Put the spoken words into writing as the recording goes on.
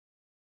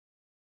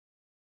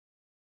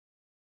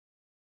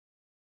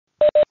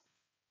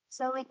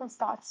So we can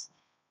start.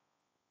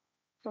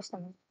 Just a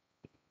minute.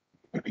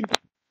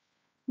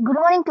 Good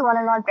morning to one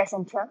and all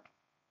present here.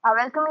 I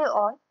welcome you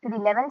all to the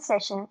 11th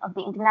session of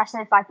the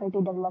International Faculty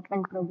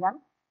Development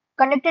Program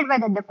conducted by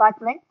the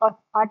Department of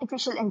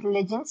Artificial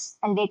Intelligence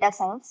and Data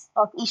Science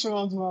of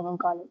Easwari Engineering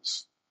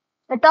College.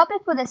 The topic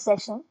for this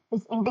session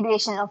is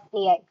integration of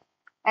AI,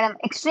 and I'm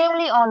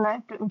extremely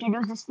honored to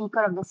introduce the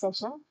speaker of the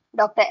session,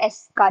 Dr.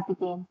 S.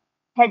 Karthikeyan,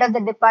 Head of the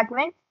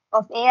Department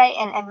of AI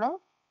and ML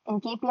in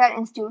KPR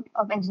Institute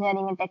of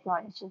Engineering and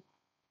Technology.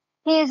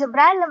 He is a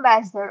brand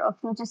ambassador of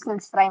Future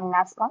Skills Prime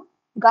NASCOM,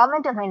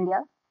 Government of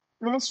India,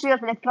 Ministry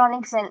of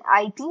Electronics and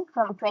IT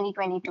from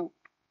 2022.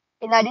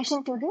 In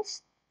addition to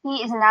this,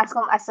 he is a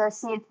NASCOM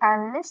Associate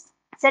Analyst,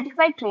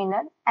 Certified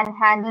Trainer, and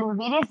handling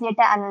various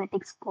data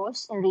analytics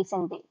courses in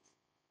recent days.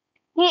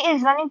 He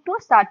is running two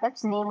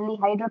startups, namely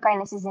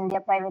Hydrokinesis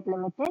India Private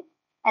Limited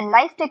and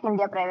LifeTech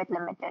India Private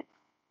Limited.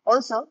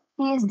 Also,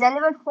 he has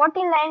delivered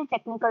 49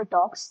 technical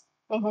talks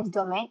in his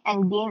domain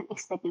and gained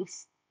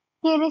expertise.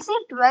 He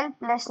received 12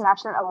 plus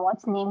national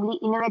awards, namely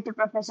Innovative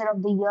Professor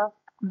of the Year,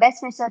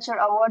 Best Researcher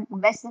Award,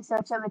 Best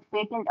Researcher with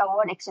Patent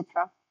Award,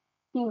 etc.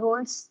 He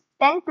holds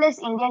 10 plus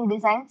Indian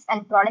designs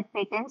and product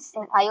patents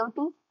in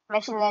IoT,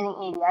 machine learning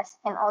areas,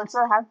 and also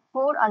have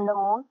 4 under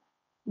more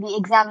the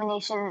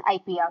examination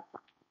IPR.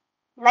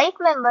 Life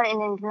member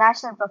in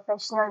international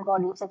professional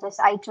bodies such as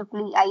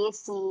IEEE,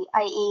 ISC,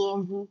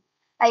 IANG,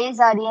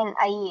 Iswari, and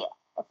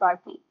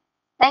IFRP.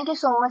 Thank you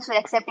so much for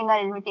accepting our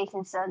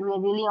invitation, sir. We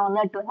are really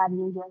honored to have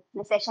you here.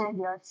 The session is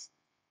yours.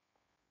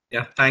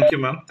 Yeah, thank you,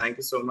 ma'am. Thank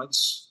you so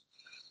much.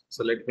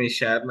 So let me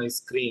share my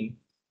screen.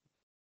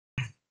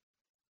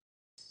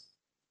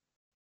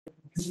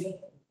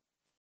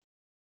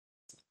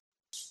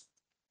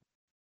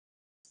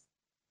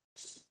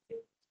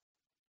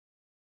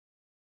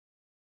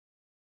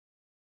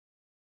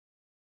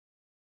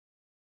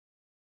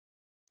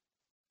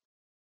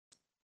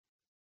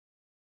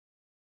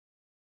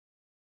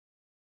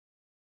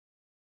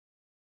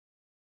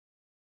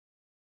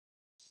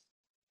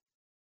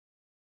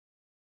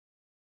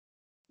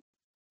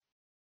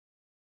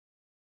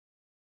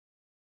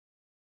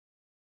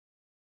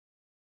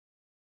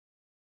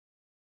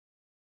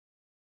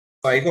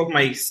 I hope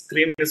my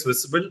screen is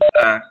visible.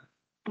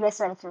 Yes,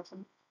 sir.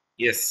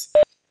 Yes.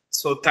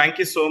 So thank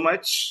you so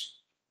much.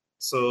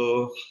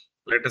 So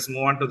let us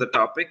move on to the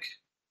topic.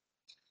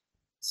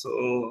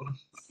 So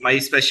my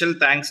special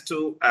thanks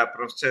to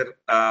Professor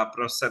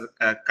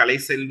Kalai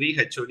Selvi,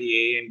 HOD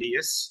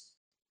ANDS,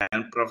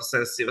 and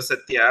Professor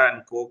Sivasatya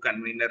and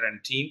co-convener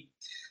and team.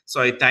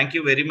 So I thank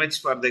you very much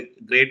for the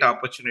great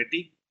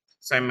opportunity.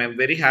 So I'm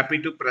very happy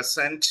to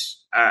present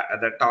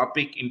the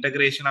topic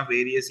integration of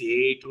various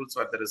AI tools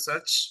for the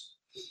research.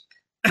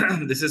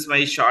 This is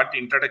my short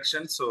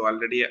introduction. So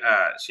already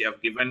she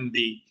have given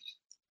the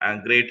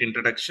great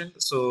introduction.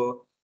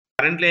 So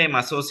currently I'm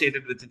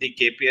associated with the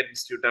KPR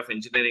Institute of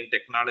Engineering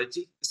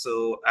Technology.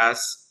 So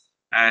as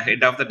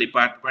head of the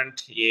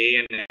department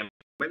AI and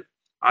ML,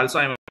 also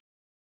I'm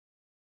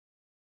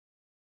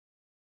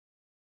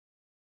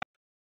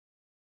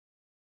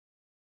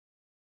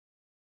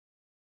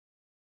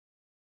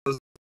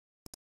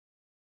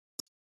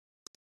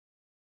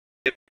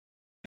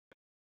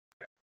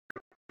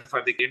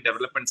for the Game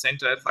Development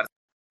Center for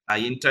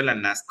Intel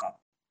and NASCOM.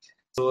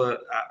 So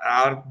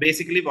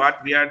basically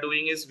what we are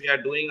doing is we are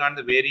doing on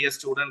the various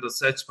student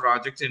research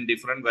projects in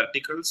different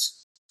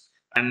verticals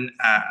and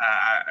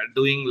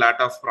doing a lot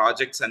of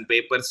projects and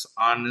papers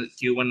on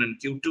Q1 and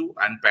Q2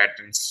 and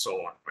patents, so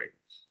on, right?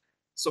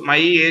 So my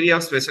area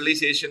of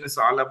specialization is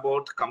all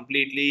about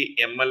completely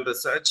ML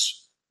research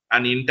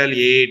and Intel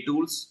AI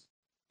tools,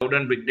 cloud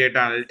and big data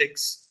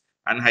analytics,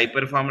 and high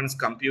performance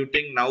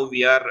computing. Now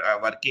we are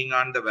working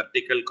on the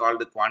vertical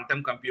called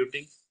quantum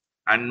computing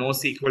and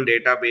NoSQL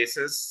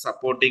databases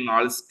supporting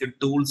all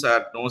tools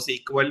are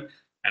NoSQL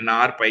and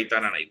R,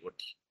 Python, and IoT.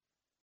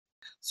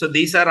 So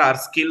these are our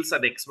skills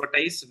and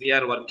expertise. We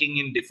are working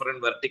in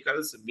different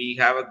verticals. We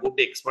have a good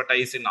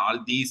expertise in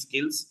all these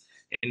skills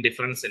in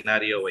different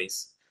scenario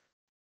wise.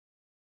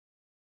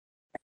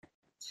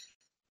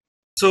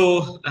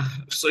 So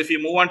if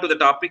you move on to the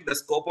topic, the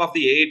scope of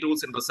the AI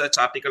tools in research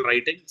article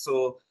writing.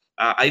 So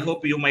I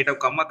hope you might have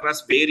come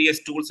across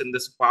various tools in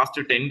this past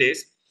 10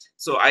 days.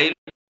 So I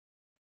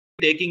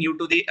taking you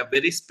to the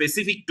very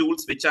specific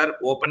tools which are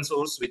open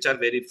source, which are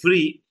very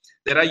free.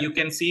 You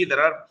can see there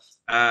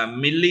are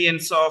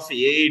millions of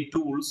AI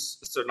tools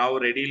so now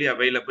readily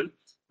available,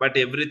 but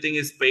everything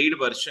is paid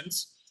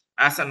versions.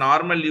 As a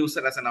normal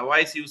user, as an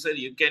advice user,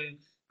 you can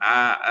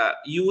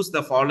use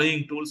the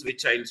following tools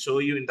which I'll show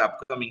you in the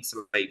upcoming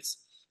slides.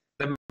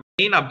 The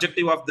main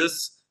objective of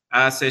this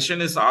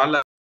session is all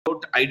about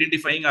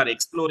identifying or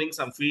exploring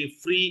some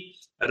free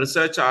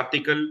research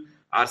article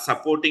or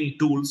supporting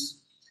tools.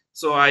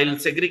 So I'll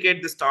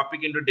segregate this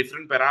topic into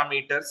different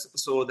parameters.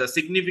 So the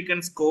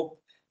significant scope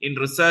in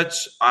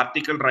research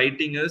article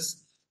writing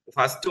is,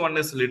 first one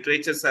is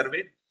literature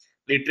survey,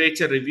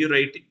 literature review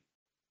writing.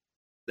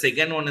 The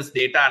second one is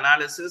data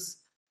analysis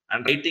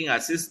and writing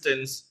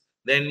assistance.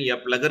 Then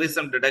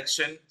plagiarism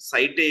detection,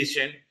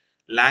 citation,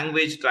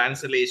 language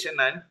translation,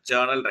 and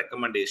journal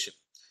recommendation.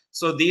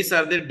 So these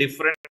are the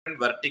different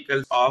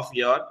verticals of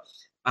your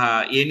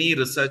any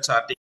research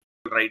article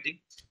writing.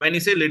 When you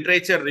say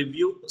literature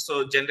review,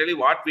 so generally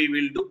what we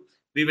will do,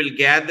 we will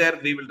gather,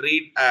 we will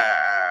read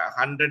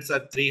hundreds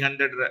or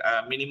 300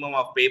 minimum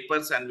of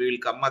papers, and we will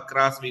come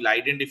across, we'll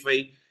identify,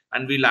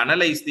 and we'll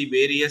analyze the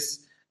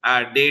various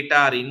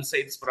data or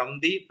insights from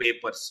the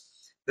papers.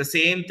 The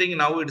same thing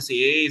now it's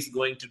AA is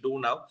going to do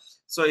now.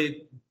 So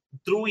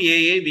through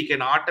AA, we can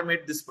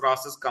automate this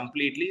process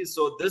completely.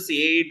 So this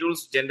AA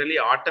tools generally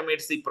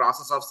automates the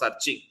process of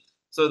searching.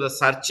 So the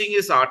searching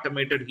is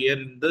automated here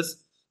in this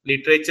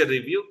literature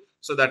review.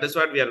 So that is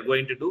what we are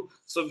going to do.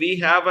 So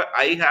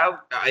I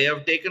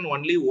have taken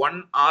only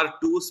one or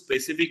two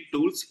specific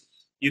tools.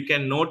 You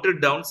can note it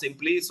down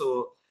simply.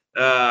 So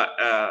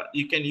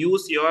you can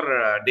use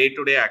your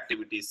day-to-day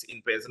activities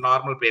in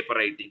normal paper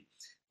writing.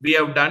 We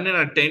have done in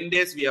 10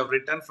 days, we have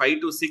written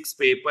 5 to 6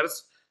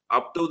 papers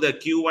up to the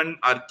Q1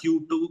 or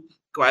Q2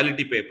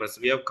 quality papers.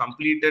 We have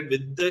completed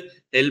with the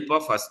help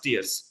of first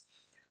years.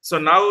 So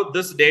now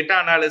this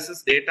data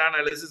analysis,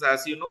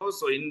 as you know,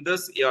 so in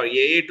this your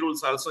AA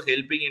tools also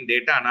helping in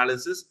data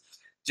analysis.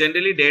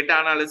 Generally data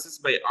analysis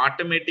by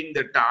automating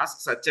the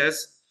tasks such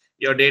as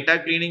your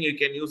data cleaning, you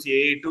can use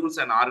AA tools,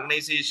 and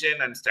organization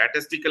and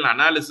statistical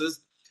analysis,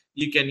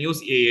 you can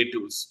use AA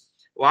tools.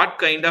 What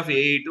kind of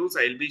AA tools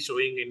I'll be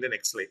showing in the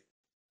next slide.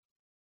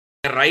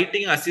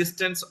 Writing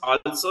assistance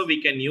also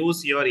we can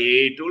use your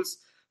AA tools.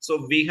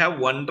 So we have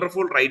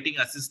wonderful writing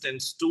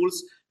assistance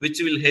tools which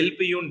will help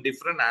you in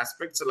different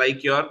aspects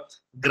like your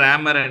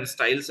grammar and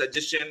style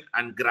suggestion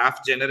and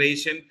graph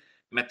generation,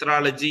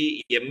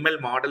 methodology,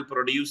 ML model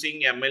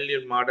producing,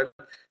 ML model.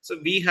 So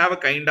we have a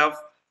kind of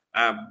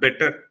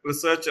better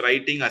research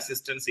writing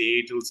assistance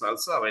AA tools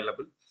also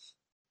available.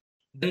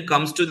 Then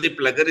comes to the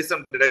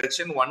plagiarism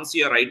detection. Once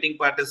your writing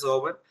part is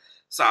over,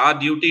 so our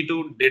duty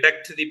to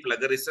detect the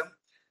plagiarism.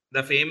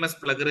 The famous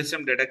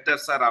plagiarism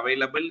detectors are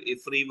available, a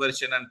free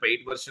version and paid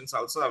versions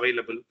also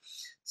available.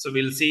 So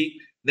we'll see.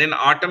 Then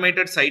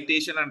automated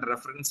citation and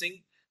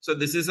referencing. So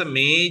this is a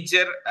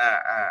major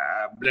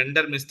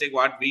blunder mistake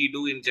what we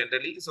do in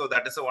generally. So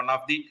that is one of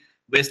the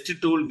best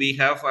tool we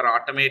have for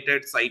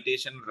automated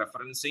citation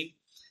referencing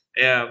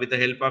with the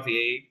help of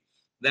AI.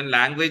 Then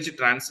language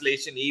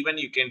translation, even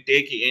you can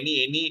take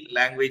any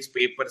language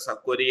papers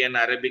of Korean,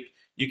 Arabic,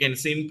 you can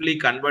simply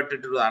convert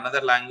it to another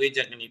language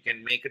and you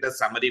can make it a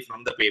summary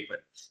from the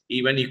paper.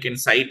 Even you can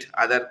cite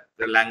other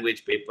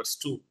language papers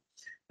too.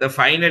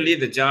 Finally,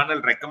 the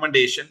journal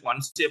recommendation.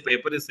 Once your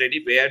paper is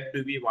ready, where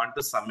do we want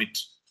to submit?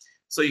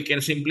 So you can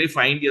simply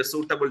find your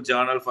suitable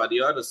journal for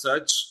your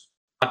research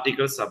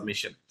article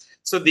submission.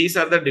 So these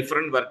are the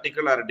different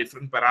vertical or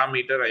different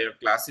parameter I have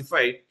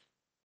classified.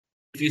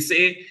 If you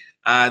say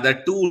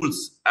the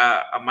tools,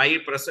 my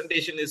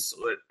presentation is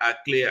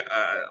clear.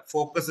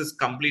 Focus is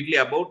completely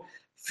about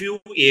few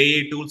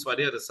AA tools for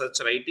your research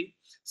writing.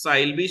 So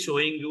I'll be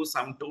showing you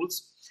some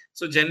tools.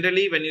 So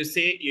generally, when you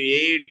say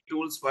AA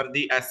tools for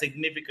the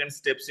significant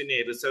steps in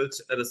a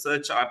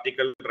research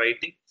article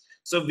writing,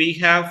 so we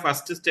have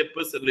first step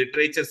is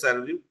literature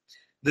survey.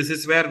 This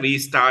is where we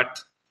start.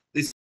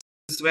 This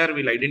is where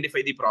we'll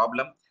identify the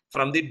problem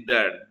from the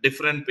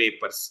different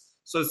papers.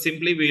 So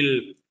simply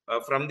we'll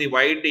from the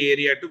wide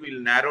area to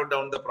we'll narrow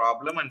down the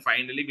problem, and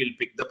finally we'll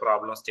pick the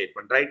problem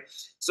statement, right?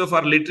 So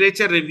for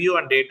literature review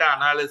and data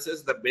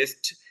analysis, the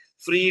best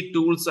free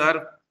tools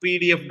are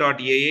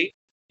pdf.aa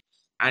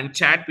and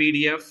chat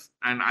pdf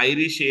and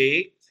irish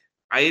aa.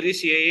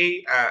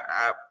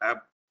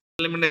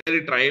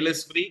 Preliminary trial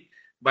is free,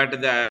 but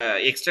the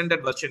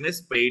extended version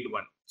is paid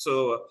one.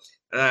 So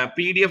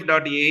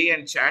pdf.aa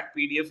and chat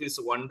pdf is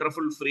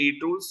wonderful free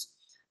tools.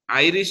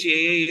 Irish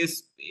AA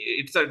is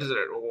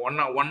one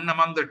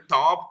among the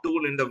top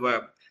tool in the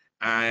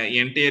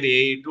entire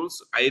AA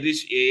tools.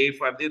 Irish AA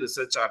for the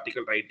research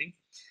article writing.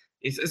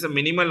 It's a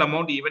minimal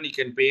amount, even you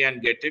can pay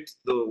and get it,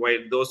 though, while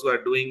those who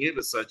are doing a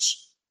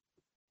research.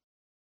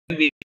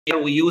 We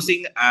are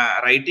using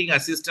writing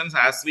assistance.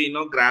 As we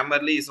know,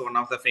 Grammarly is one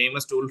of the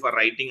famous tool for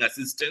writing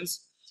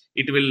assistance.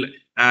 It will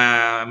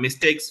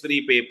mistakes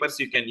free papers.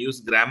 You can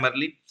use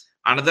Grammarly.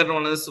 Another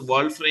one is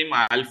Wolfram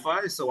Alpha.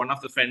 It's one of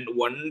the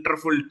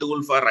wonderful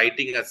tool for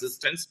writing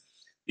assistance.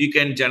 You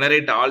can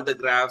generate all the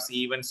graphs,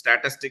 even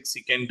statistics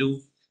you can do.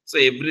 So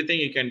everything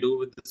you can do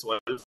with this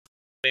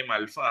Wolfram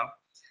Alpha.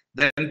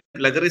 Then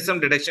plagiarism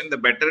detection, the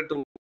better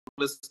tool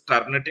is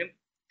Turnitin.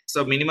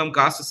 So minimum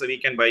cost, so we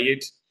can buy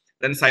it.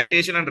 Then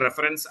citation and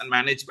reference and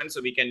management,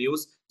 so we can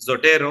use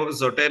Zotero.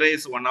 Zotero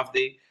is one of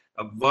the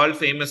world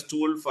famous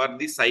tool for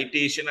the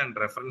citation and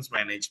reference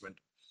management.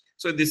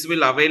 So this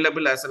will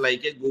available as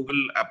like a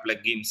Google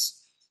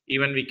plugins.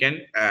 Even we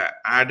can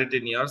add it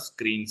in your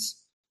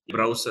screens,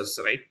 browsers,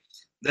 right?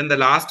 Then the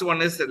last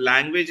one is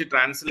language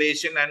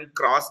translation and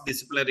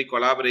cross-disciplinary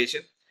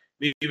collaboration.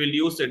 We will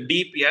use a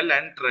DeepL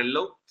and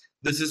Trello.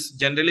 This is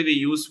generally we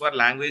use for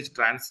language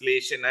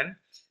translation and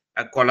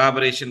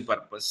collaboration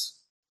purpose.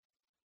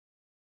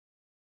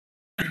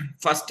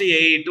 First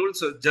AA tool.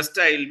 So just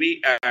I will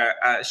be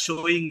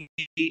showing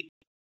the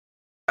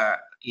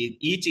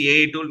each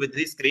AA tool with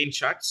these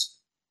screenshots.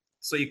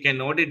 So you can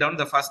note it down.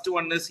 The first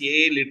one is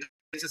AA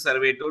literature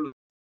survey tool,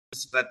 which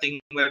is nothing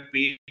but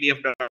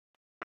PDF,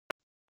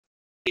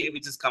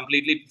 which is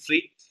completely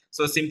free.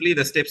 So simply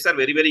the steps are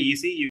very, very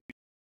easy. You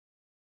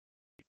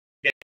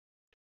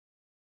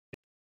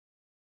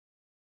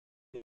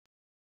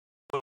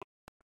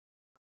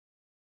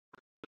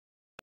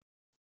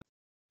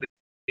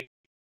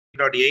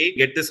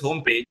get this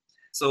home page.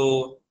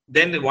 So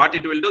then what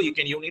it will do, you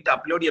need to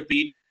upload your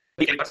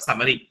PDF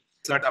summary.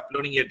 Start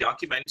uploading your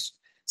documents.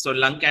 So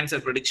lung cancer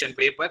prediction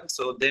paper.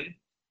 So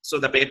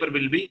the paper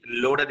will be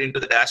loaded into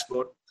the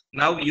dashboard.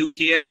 Now you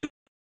here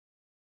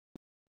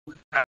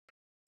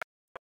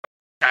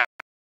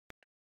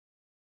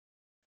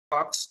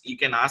box, you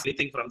can ask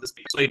anything from this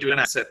page. So it will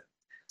answer.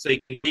 So you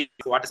can see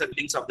what is the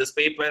links of this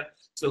paper.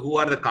 So who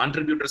are the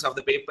contributors of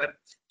the paper?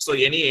 So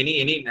any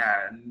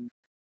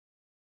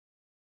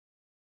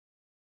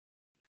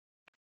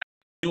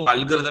new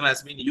algorithm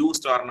has been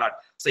used or not.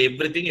 So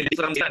everything is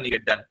from here and you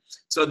get done.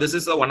 So this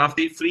is one of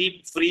the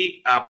free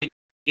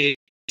applications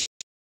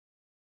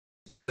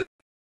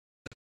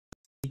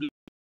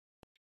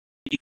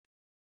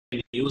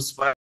used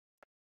for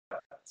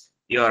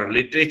your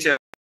literature.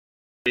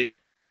 You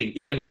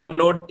can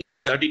download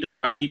 30 to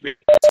 40 pages.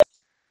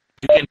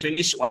 You can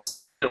finish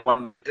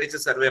one literature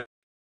survey.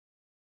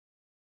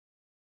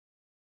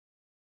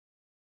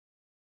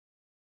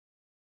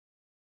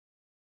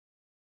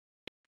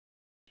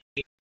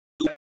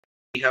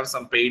 We have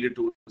some paid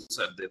tools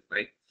are there,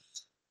 right?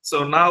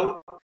 So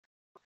now,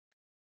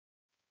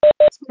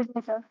 Excuse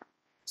me, sir.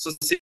 so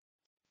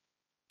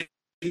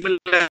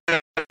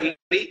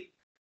similarly,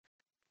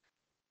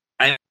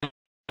 I'm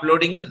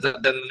uploading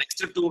the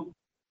next tool.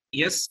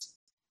 Yes,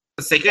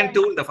 the second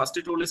tool, the first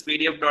tool is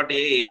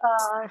PDF.AA.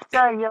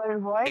 Sir, your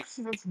voice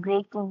is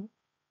breaking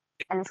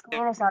and the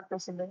screen is not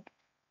visible.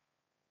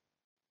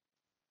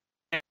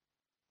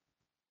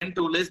 Second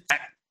tool is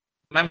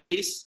ma'am,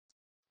 please.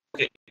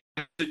 Okay.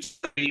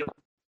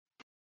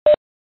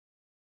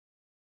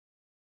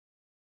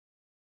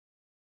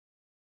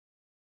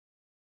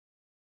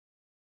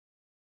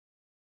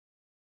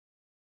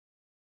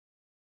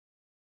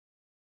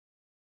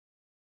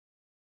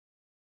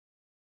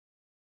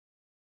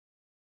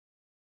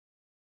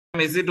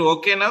 Is it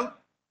okay now?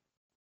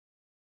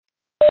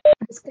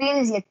 The screen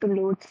is yet to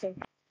load, sir.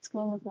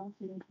 Screen is not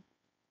loading.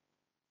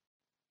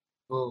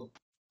 Oh.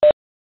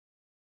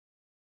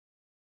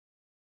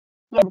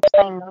 Yeah, it's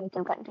fine now. You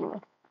can continue.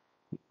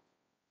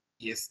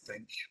 Yes,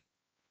 thank you.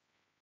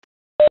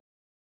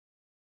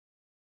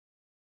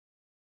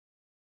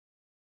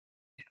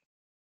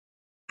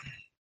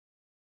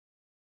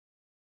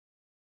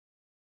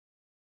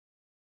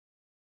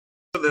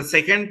 So the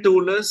second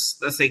tool is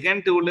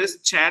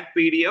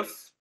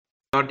chatpdf.aa.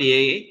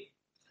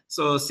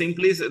 So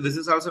simply, this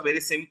is also very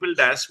simple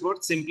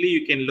dashboard. Simply,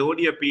 you can load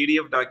your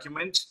PDF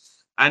document,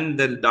 and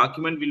the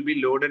document will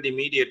be loaded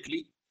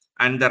immediately.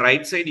 And the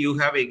right side, you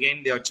have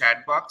again your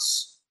chat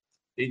box.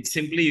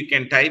 Simply, you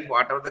can type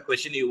whatever the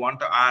question you want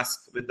to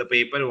ask with the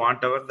paper,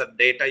 whatever the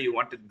data you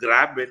want to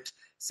grab it.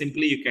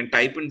 Simply, you can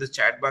type in the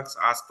chat box,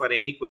 ask for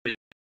any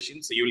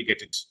questions, so you will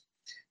get it.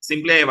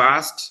 Simply, I've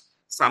asked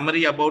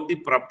summary about the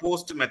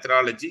proposed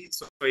methodology.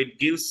 So it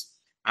gives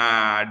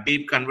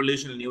deep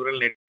convolutional neural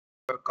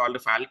network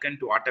called Falcon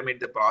to automate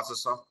the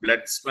process of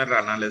blood smear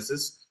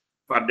analysis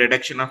for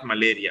detection of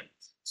malaria.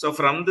 So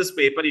from this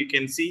paper, you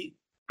can see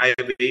I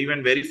have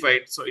even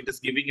verified. So it is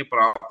giving a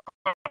proper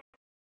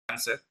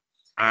answer.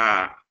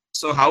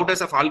 So how does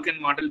a Falcon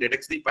model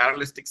detect the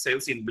paralystic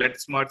cells in blood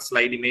smeared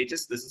slide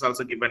images? This is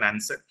also given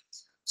answer.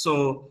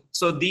 So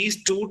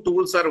these two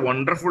tools are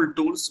wonderful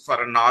tools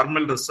for a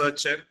normal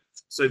researcher.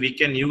 So we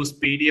can use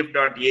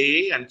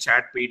pdf.aa and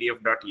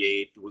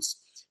chatpdf.aa tools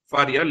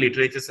for your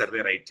literature survey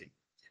writing.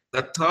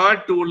 The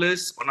third tool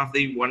is one of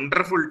the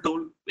wonderful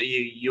tool.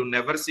 You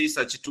never see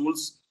such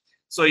tools.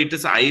 So it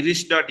is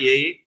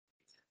irish.aa.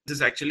 This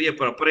is actually a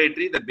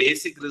proprietary, the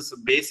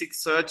basic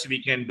search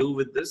we can do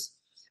with this.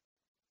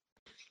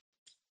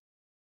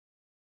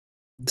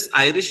 This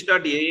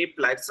irish.aa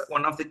platform,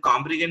 one of the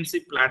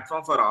comprehensive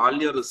platform for all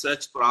your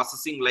research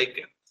processing,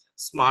 like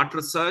smart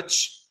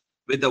research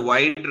with a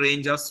wide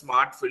range of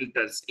smart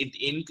filters. It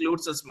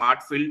includes a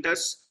smart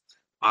filters,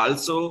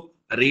 also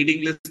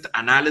reading list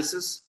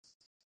analysis,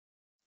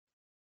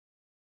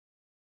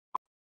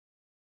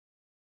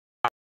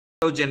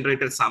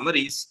 generated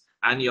summaries,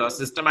 and your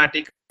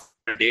systematic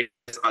data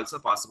is also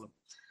possible.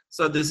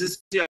 So this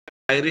is your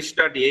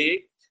irish.aa.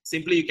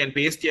 Simply you can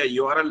paste your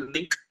URL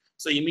link.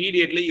 So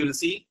immediately you will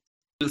see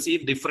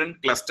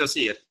different clusters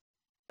here.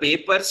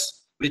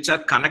 Papers which are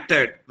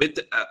connected with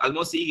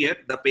almost see here,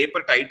 the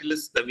paper title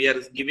is we are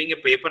giving a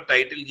paper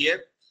title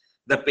here.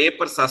 The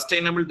paper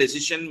sustainable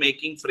decision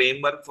making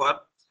framework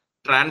for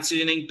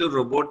transitioning to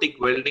robotic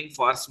welding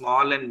for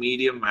small and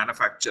medium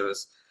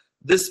manufacturers.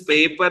 This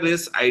paper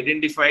is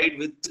identified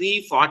with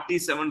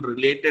 347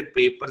 related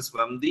papers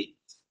from the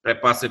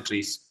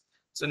repositories.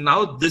 So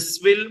now this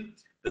will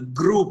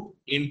group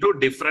into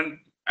different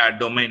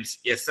domains: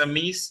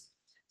 SMEs,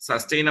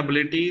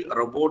 sustainability,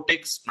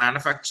 robotics,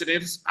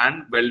 manufacturers,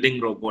 and welding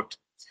robot.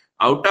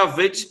 Out of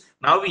which,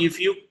 now if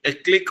you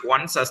click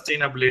one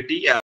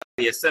sustainability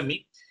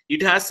SME,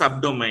 it has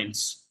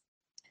subdomains.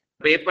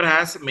 Paper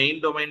has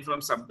main domain from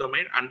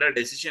subdomain under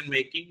decision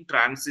making,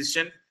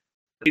 transition,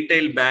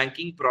 retail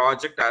banking,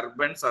 project,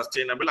 urban,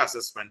 sustainable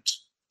assessment.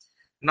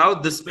 Now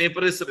this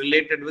paper is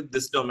related with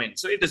this domain.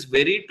 So it is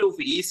very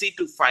easy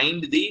to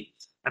find the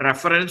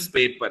reference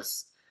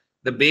papers.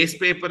 The base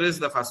paper is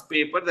the first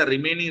paper. The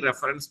remaining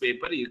reference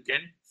paper you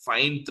can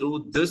find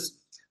through this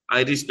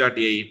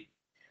irish.ai.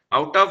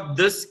 Out of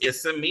this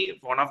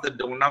SME, one of the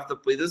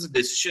this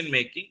decision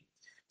making.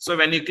 So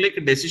when you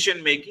click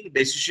decision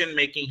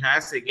making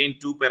has again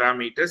two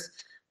parameters,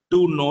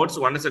 two nodes.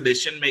 One is a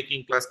decision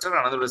making cluster,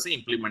 another is the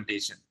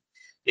implementation.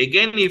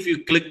 Again, if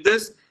you click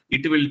this,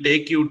 it will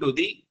take you to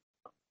the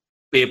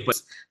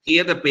papers.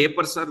 Here the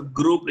papers are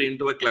grouped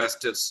into a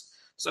clusters.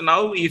 So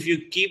now if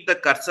you keep the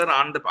cursor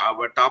on the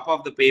top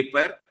of the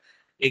paper,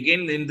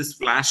 again in this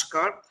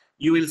flashcard,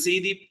 you will see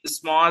the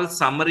small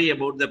summary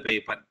about the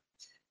paper.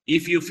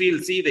 If you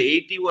see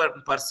the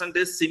 81%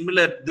 is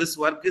similar, this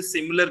work is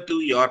similar to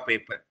your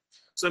paper.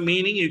 So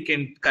meaning you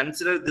can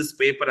consider this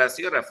paper as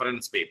your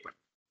reference paper,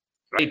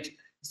 right?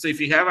 So if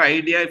you have an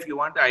idea, if you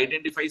want to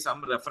identify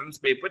some reference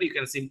paper, you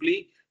can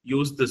simply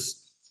use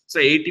this. So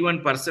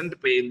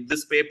 81%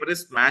 this paper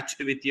is matched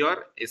with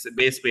your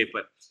base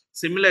paper.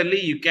 Similarly,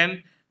 you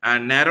can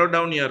narrow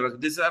down your,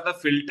 these are the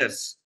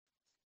filters.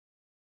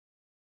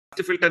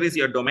 First filter is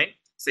your domain.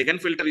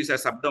 Second filter is a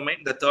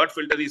subdomain. The third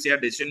filter is your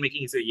decision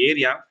making is a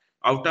area,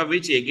 out of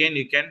which again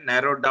you can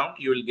narrow down,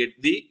 you will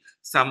get the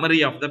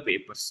summary of the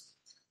papers.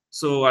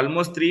 So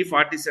almost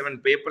 347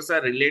 papers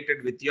are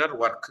related with your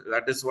work.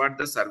 That is what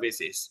the survey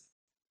says.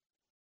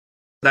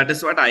 That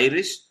is what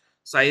Irish.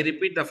 So I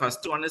repeat, the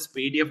first one is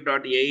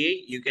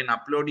pdf.ai. You can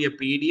upload your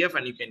PDF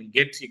and you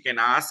can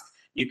ask,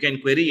 you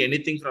can query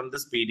anything from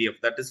this PDF.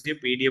 That is your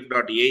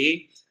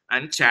pdf.ai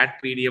and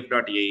chat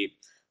pdf.ai.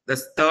 The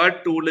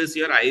third tool is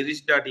your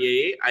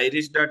irish.ai.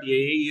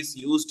 Irish.ai is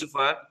used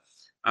for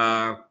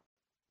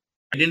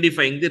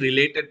identifying the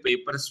related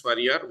papers for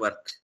your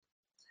work.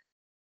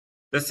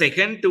 The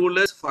second tool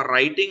is for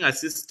writing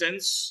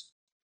assistance.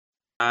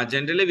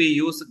 Generally, we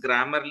use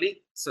Grammarly.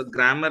 So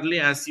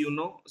Grammarly, as you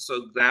know,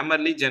 so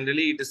Grammarly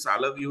generally it is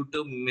allow you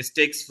to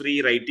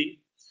mistakes-free writing.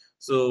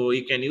 So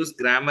you can use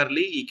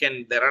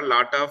Grammarly. There are a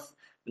lot of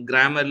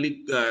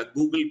Grammarly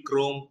Google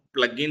Chrome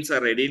plugins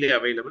are readily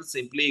available.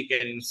 Simply you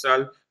can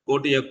go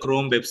to your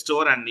Chrome web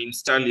store and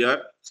install your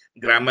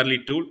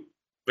Grammarly tool.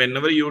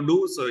 Whenever you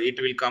do, so it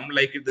will come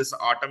like this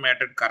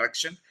automated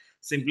correction.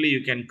 Simply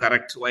you can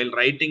correct while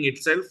writing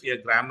itself. Your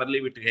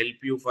Grammarly will help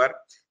you for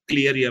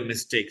clear your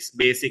mistakes,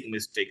 basic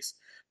mistakes.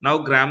 Now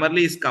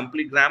Grammarly is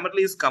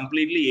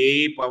completely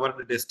AI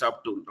powered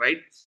desktop tool, right?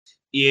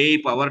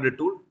 AI powered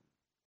tool.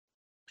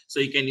 So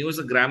you can use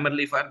a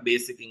Grammarly for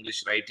basic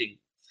English writing.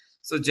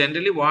 So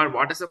generally,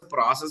 what is the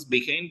process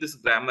behind this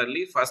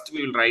Grammarly? First,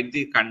 we will write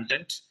the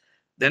content.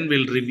 Then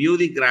we'll review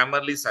the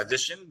Grammarly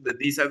suggestion.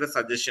 These are the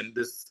suggestions.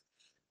 This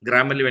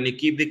Grammarly, when you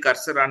keep the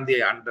cursor on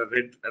the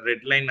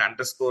red line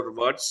underscore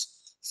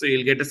words, so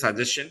you'll get a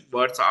suggestion,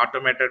 words,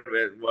 automated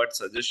word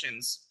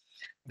suggestions.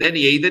 Then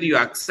either you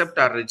accept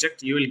or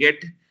reject. You will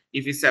get,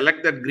 if you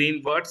select the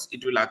green words,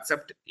 it will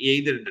accept.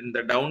 Either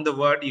down the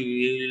word,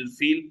 you will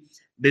feel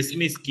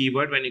dismiss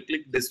keyword. When you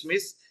click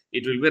dismiss,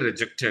 it will be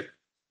rejected.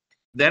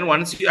 Then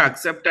once you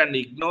accept and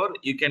ignore,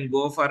 you can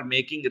go for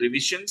making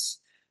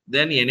revisions.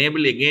 Then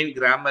enable again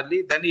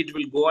Grammarly. Then it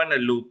will go on a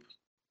loop,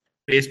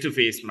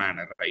 face-to-face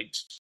manner, right?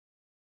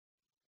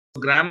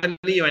 So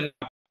Grammarly, when you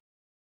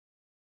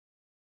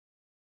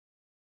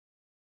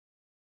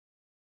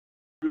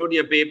upload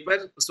your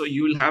paper, so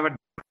you will have a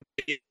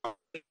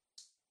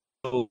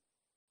so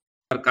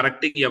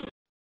correcting your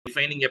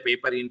defining a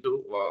paper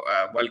into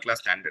world-class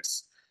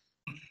standards.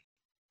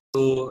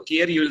 So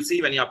here you will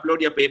see when you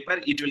upload your paper,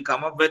 it will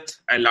come up with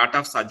a lot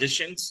of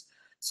suggestions.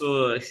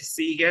 So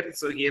see here,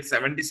 so here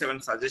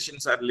 77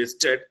 suggestions are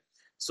listed.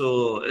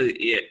 So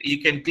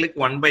you can click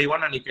one by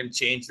one and you can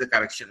change the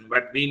correction,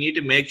 but we need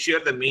to make sure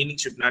the meaning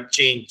should not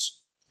change.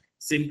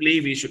 Simply,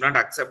 we should not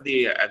accept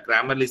the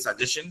Grammarly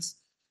suggestions.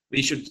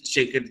 We should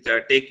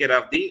take care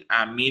of the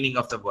meaning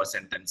of the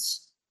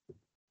sentence.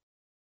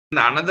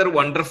 Another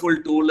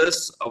wonderful tool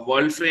is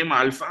Wolfram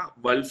Alpha.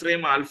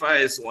 Wolfram Alpha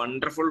is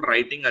wonderful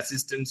writing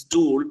assistance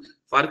tool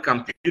for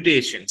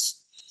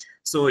computations.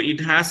 So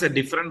it has a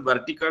different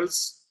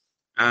verticals,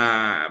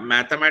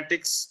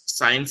 mathematics,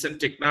 science and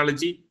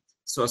technology,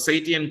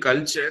 society and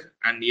culture,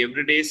 and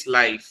everyday's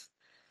life.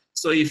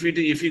 So if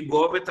you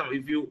go with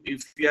if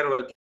you are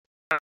working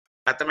on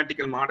a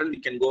mathematical model,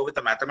 you can go with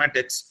the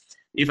mathematics.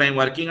 If I'm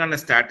working on a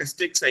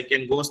statistics, I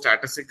can go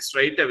statistics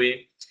straight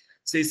away.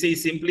 So see,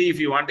 simply if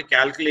you want to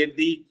calculate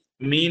the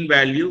mean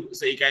value,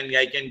 so I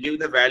can give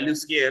the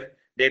values here,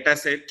 data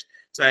set.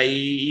 So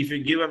if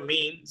you give a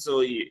mean,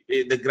 so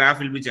the graph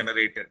will be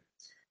generated.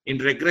 In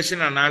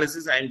regression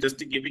analysis, I'm just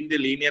giving the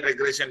linear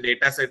regression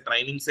data set,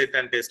 training set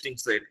and testing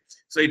set.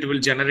 So it will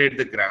generate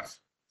the graph.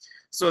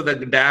 So the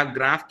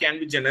graph can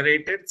be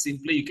generated.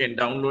 Simply you can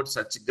download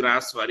such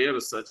graphs for your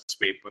research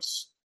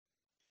papers.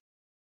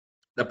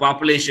 The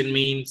population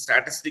mean,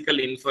 statistical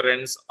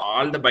inference,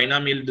 all the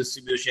binomial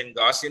distribution,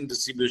 Gaussian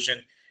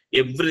distribution,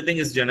 everything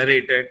is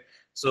generated.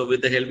 So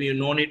with the help, you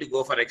no need to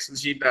go for Excel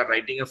sheet or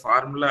writing a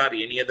formula or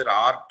any other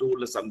R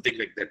tool or something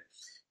like that.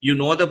 You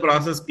know the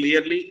process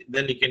clearly,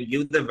 then you can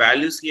give the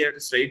values here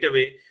straight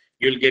away.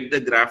 You'll get the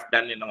graph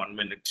done in 1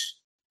 minute.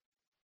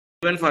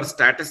 Even for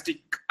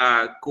statistic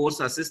course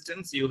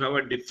assistance, you have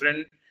a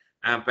different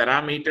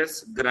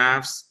parameters,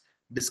 graphs,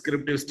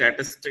 descriptive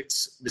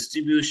statistics,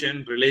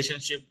 distribution,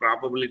 relationship,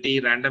 probability,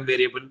 random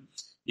variable.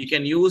 You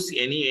can use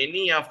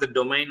any of the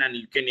domain and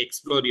you can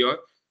explore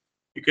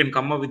you can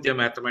come up with your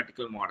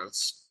mathematical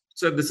models.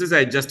 So this is,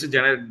 I just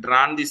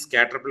drawn this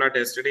scatter plot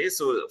yesterday.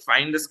 So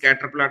find the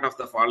scatter plot of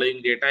the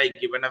following data. I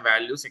given a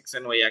values, X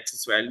and Y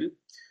axis value.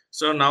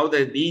 So now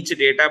each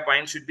data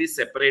point should be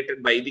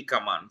separated by the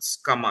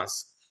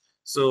commas.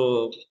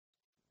 So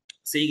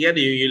see here,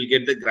 you'll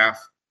get the graph.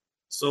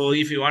 So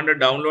if you want to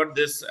download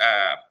this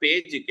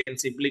page, you can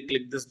simply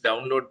click this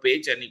download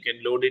page and you can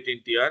load it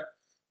into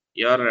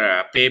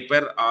your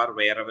paper or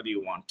wherever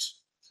you want.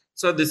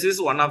 So this is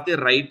one of the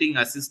writing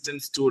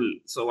assistance tool.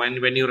 So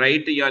when you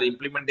write your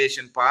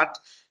implementation part,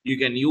 you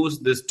can use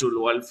this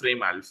tool,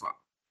 Wolfram Alpha.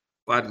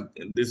 For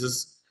this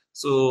is,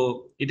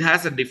 so it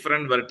has a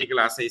different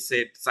vertical, as I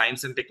said,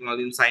 science and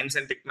technology. In science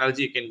and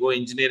technology, you can go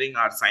engineering,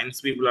 or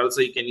science people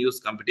also, you can use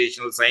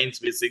computational science,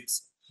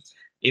 physics.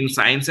 In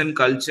science and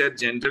culture,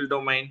 general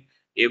domain,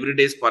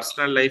 everyday's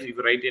personal life, if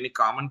you write any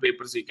common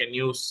papers, you can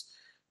use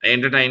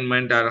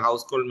entertainment or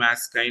household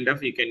maths kind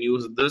of, you can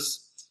use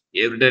this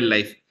everyday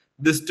life.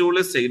 This tool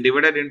is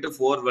divided into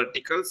 4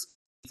 verticals.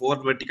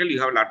 4 vertical,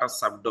 you have a lot of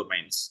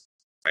subdomains,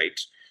 right?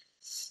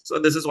 So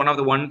this is one of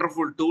the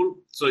wonderful tool.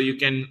 So you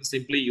can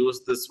simply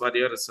use this for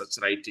your research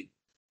writing.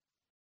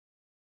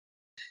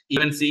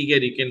 Even see here,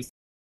 you can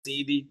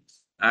see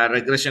the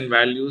regression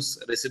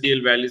values,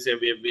 residual values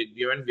we have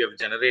given. We have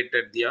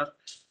generated their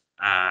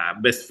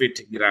best fit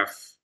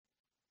graph.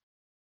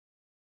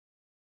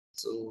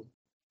 So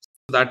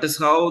that is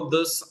how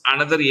this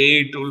another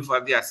AI tool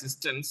for the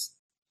assistance.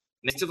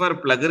 Next, for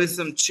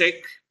plagiarism check,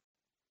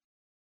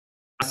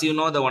 as you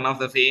know, the one of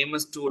the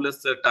famous tool is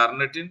the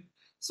Turnitin.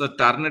 So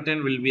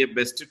Turnitin will be a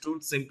best tool.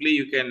 Simply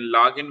you can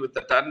log in with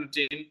the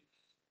Turnitin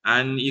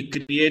and you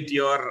create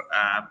your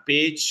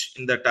page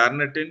in the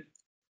Turnitin.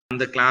 And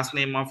the class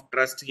name of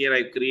trust here,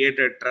 I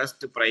created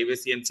trust,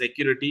 privacy and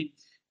security.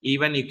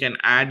 Even you can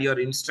add your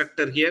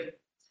instructor here,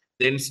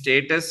 then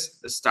status,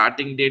 the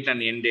starting date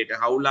and end date,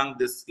 how long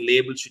this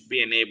label should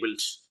be enabled,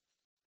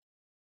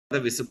 the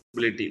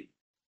visibility.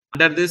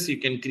 Under this, you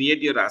can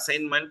create your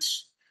assignment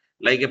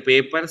like a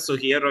paper. So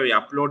here I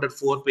uploaded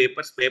 4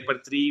 papers,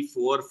 paper 3,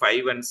 4,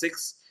 5 and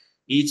 6.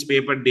 Each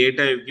paper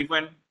data I've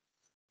given.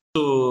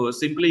 So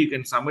simply you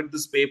can submit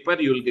this paper,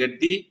 you will get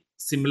the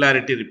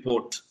similarity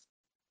report.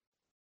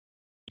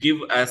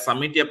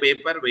 Submit your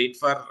paper, wait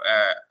for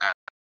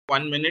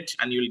 1 minute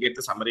and you will get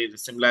the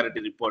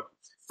similarity report.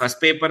 First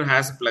paper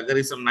has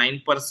plagiarism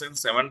 9%,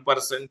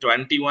 7%,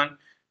 21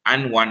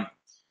 and 1.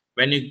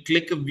 When you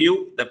click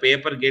view, the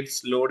paper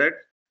gets loaded.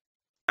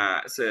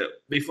 So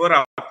before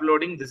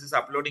uploading, this is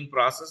uploading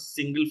process,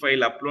 single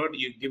file upload.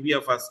 You give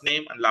your first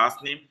name and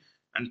last name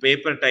and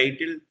paper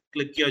title,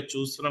 click your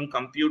choose from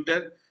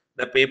computer.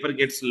 The paper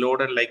gets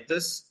loaded like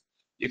this.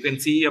 You can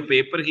see your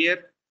paper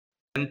here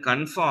and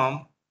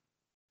confirm.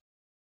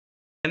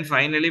 And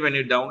finally, when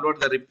you download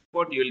the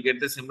report, you will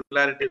get the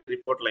similarity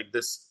report like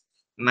this.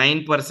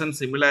 9%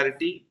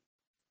 similarity,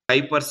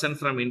 5%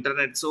 from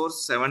internet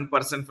source,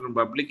 7% from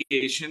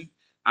publication,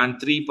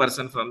 and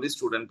 3% from the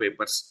student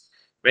papers.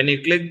 When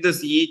you click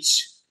this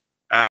each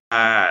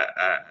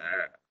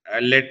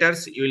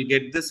letters, you will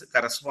get this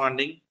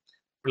corresponding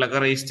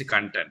plagiarized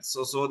content.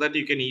 So that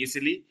you can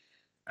easily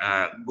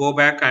go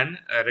back and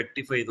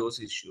rectify those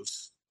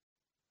issues.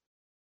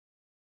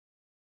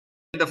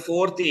 The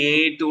fourth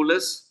AI tool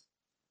is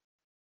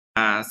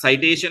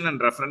citation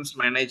and reference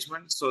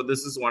management. So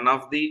this is one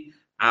of the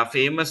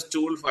famous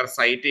tool for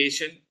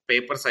citation,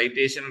 paper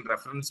citation and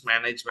reference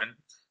management,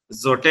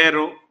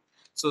 Zotero.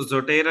 So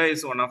Zotero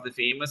is one of the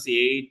famous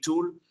AI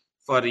tool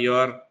for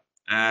your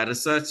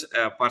research,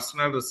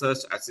 personal research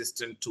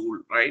assistant tool,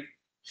 right?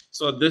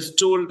 So this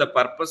tool, the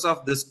purpose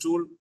of this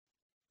tool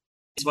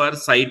is for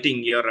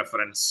citing your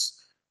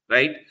reference,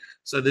 right?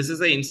 So this is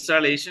the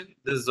installation.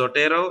 This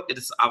Zotero, it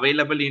is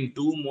available in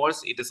 2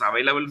 modes. It is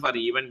available for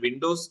even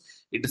Windows.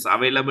 It is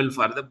available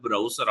for the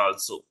browser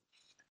also.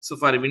 So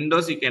for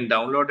Windows, you can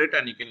download it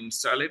and you can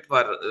install it.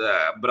 For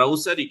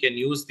browser, you can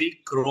use the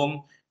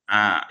Chrome.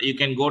 You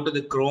can go to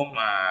the Chrome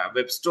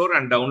web store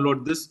and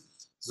download this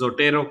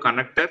Zotero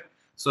connector.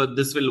 So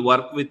this will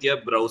work with your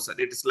browser.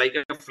 It is like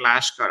a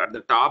flashcard. At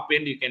the top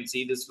end, you can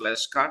see this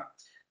flashcard.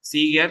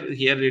 See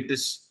here it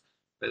is,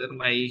 whether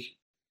my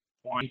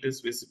point is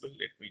visible.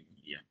 Let me,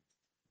 yeah.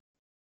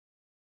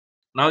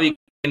 Now you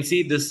can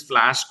see this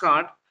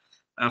flashcard,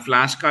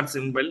 flashcard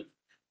symbol.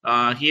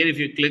 Here, if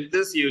you click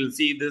this, you will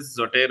see this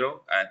Zotero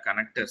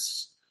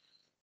connectors.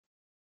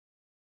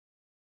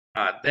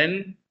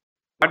 Then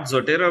what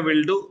Zotero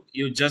will do,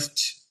 you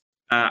just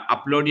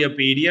upload your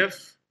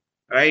PDF,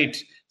 right?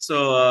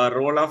 So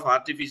role of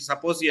artificial,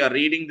 suppose you are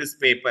reading this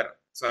paper,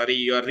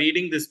 you are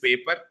reading this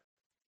paper.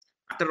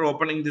 After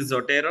opening this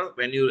Zotero,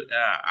 when you,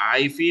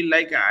 I feel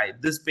like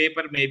this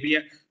paper may be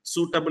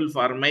suitable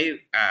for my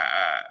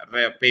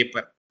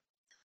paper.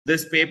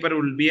 This paper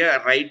will be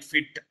a right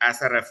fit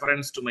as a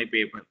reference to my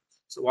paper.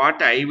 So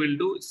what I will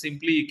do,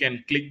 simply you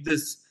can click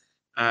this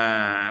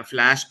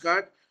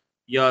flashcard.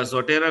 Your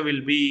Zotero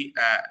will be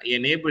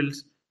enabled,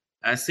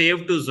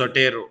 save to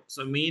Zotero.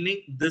 So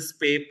meaning this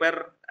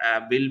paper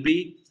will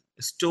be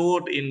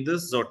stored in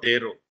this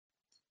Zotero.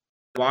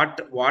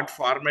 What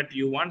format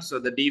you want, so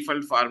the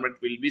default format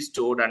will be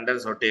stored under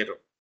Zotero.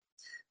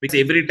 Because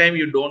every time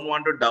you don't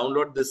want to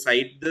download the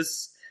site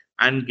this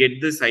and get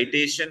the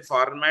citation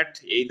format,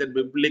 either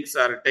biblics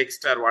or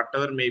text or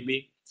whatever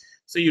maybe.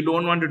 So you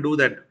don't want to do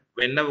that.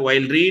 Whenever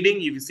while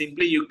reading, if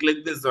you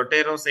click this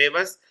Zotero save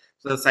as,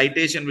 so the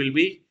citation will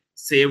be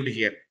saved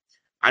here.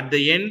 At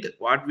the end,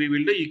 what we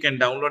will do, you can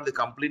download the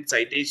complete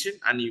citation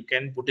and you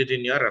can put it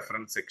in your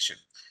reference section.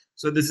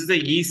 So this is the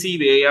easy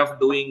way of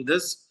doing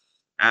this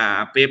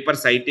paper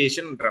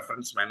citation and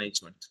reference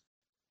management.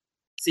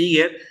 See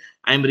here,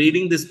 I am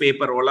reading this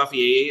paper, role of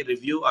AI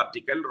review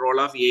article, role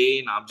of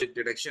AI in object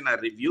detection or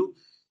review.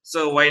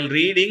 So while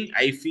reading,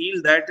 I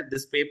feel that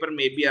this paper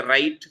may be a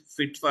right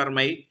fit for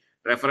my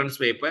reference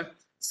paper.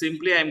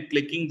 Simply, I am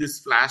clicking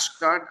this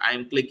flashcard. I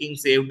am clicking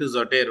save to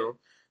Zotero.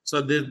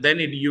 So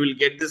you will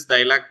get this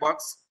dialog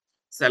box.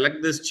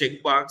 Select this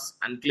checkbox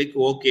and click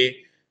OK.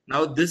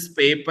 Now this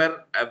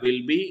paper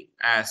will be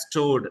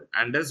stored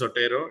under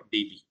Zotero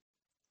DB.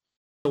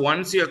 So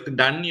once you have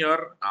done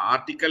your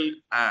article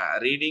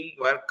reading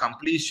work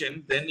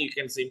completion, then you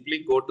can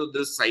simply go to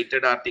this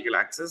cited article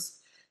access.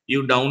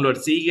 You download.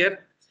 See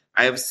here,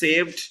 I have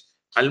saved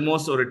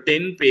almost over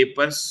 10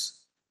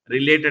 papers,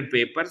 related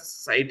papers.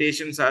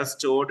 Citations are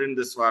stored in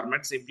this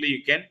format. Simply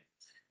you can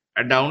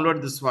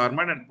download this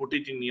format and put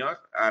it in your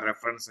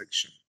reference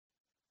section.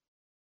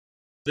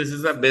 This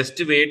is the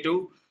best way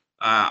to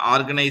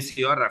organize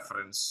your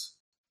reference.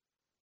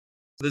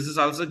 This is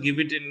also give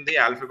it in the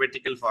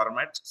alphabetical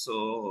format.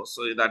 So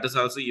that is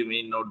also, you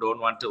may don't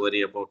want to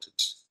worry about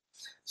it.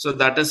 So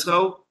that is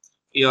how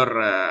your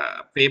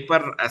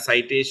paper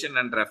citation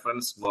and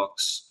reference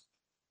works.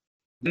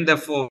 Then the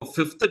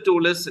fifth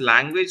tool is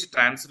language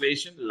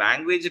translation.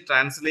 Language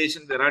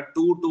translation, there are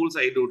two tools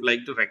I would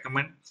like to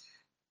recommend.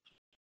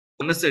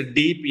 One is a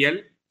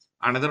DeepL,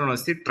 another one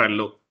is the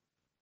Trello.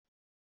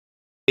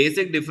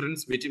 Basic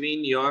difference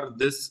between your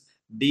this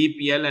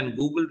DeepL and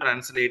Google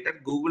Translator.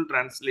 Google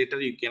Translator,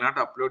 you cannot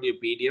upload your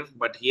PDF,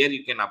 but here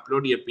you can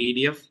upload your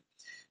PDF.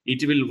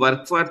 It will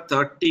work for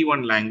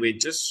 31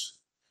 languages,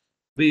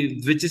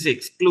 which is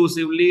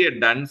exclusively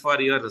done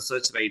for your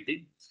research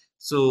writing.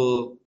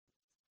 So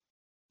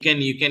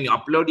you can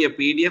upload your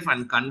PDF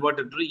and convert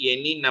it to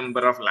any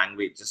number of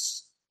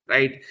languages,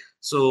 right?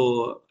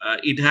 So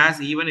it has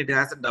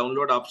a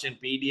download option,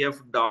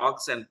 PDF,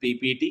 docs, and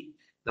PPT.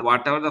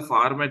 Whatever the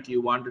format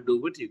you want to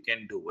do it, you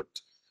can do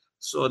it.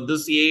 So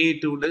this AI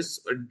tool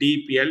is a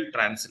DeepL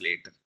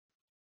translator.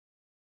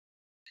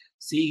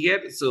 See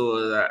here,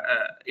 so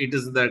it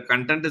is the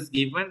content is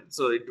given,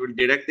 so it will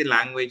detect the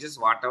languages.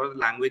 Whatever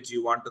language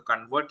you want to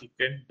convert, you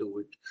can do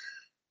it.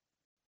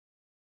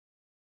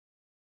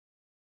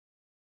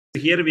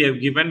 Here we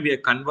are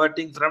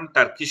converting from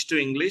Turkish to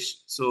English,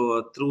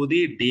 so through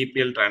the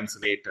DeepL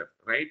translator,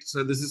 right?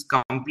 So this is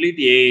complete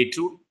AI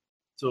tool.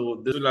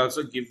 So this will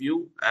also give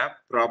you a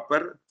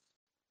proper,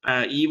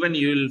 even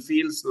you will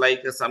feels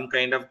like some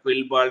kind of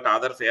Quillbot,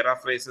 other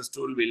paraphrases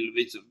tool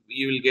which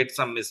you will get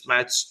some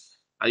mismatch,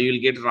 you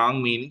will get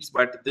wrong meanings,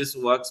 but this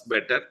works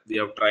better. We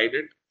have tried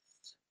it.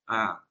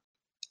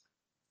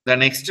 The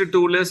next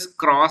tool is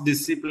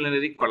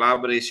cross-disciplinary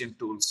collaboration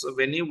tools. So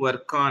when you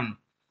work on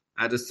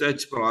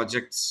research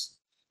projects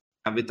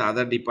with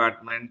other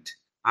department,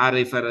 or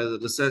if a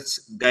research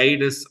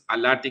guide is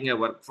allotting a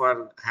work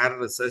for her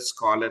research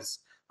scholars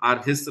or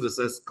his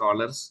research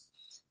scholars,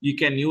 you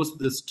can use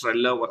this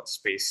Trello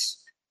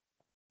workspace.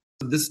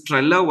 This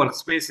Trello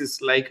workspace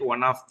is like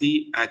one of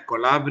the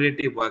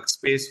collaborative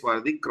workspace for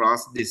the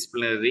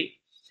cross-disciplinary.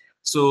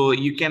 So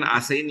you can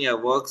assign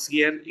your works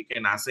here, you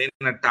can assign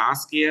a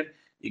task here,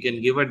 you can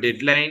give a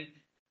deadline,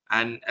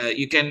 and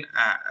you can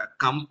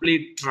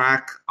complete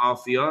track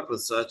of your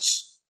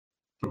research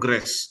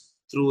progress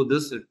through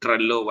this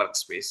Trello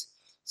workspace.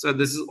 So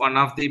this is one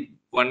of the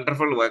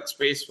wonderful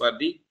workspace for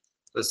the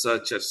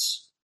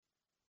researchers.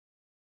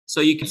 So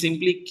you can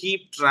simply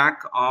keep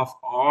track of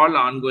all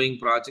ongoing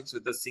projects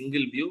with a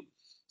single view.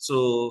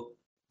 So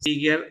see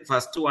here,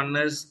 first one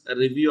is a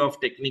review of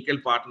technical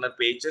partner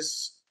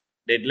pages.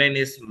 Deadline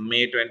is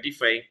May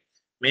 25.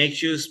 Make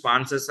sure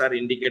sponsors are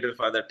indicated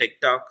for the Tech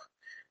Talk.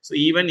 So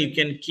even you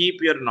can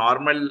keep your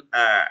normal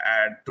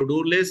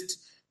to-do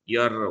list,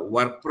 your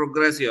work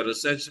progress, your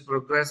research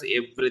progress,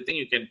 everything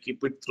you can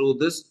keep it through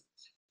this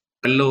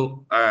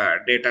Trello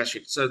data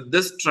sheet. So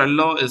this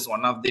Trello is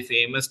one of the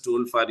famous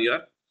tool for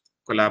your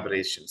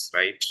collaborations,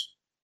 right?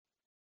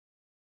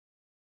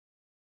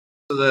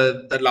 So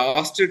the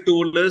last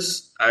tool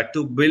is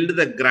to build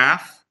the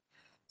graph.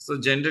 So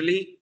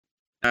generally,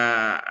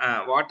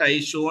 what I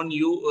shown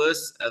you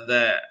is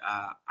the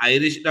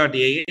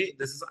irish.aa.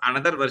 This is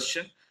another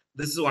version.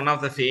 This is one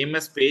of the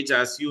famous page,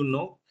 as you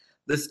know.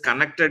 This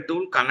connected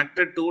tool.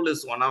 Connected tool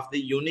is one of the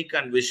unique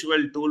and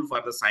visual tool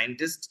for the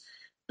scientists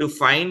to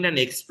find and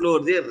explore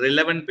the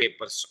relevant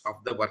papers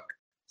of the work.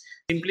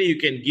 Simply, you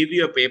can give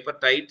your paper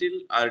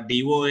title or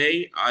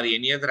DOI or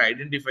any other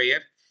identifier.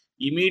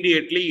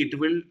 Immediately, it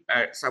will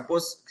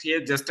suppose here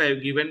just I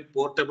have given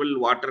portable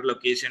water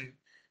location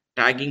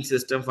tagging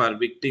system for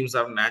victims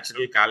of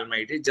natural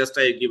calamity. Just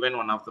I have given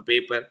one of the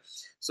paper.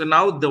 So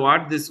now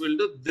what this will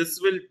do? This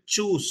will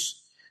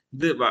choose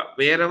the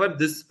wherever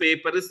this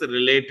paper is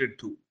related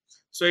to.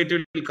 So it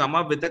will come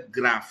up with a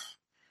graph.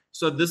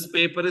 So this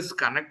paper is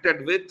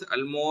connected with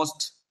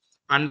almost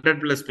 100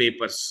 plus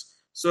papers.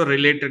 So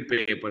related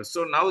papers.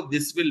 So now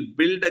this will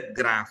build a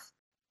graph.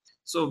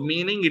 So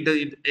meaning it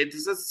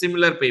is a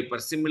similar paper,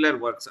 similar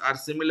works or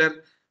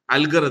similar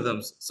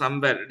algorithms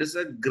somewhere. It is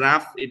a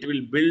graph. It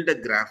will build a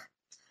graph.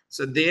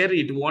 So there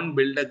it won't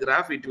build a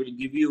graph. It will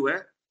give you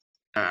a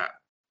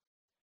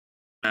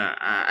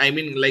I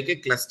mean like a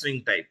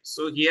clustering type.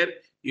 So here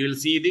you will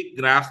see the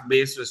graph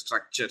based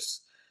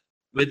structures.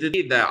 With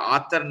the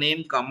author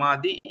name, comma,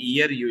 the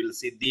year you will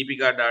see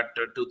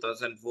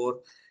Deepika.2004,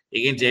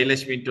 again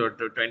Jailashmi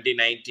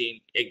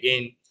 2019,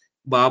 again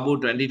Babu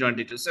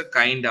 2022. So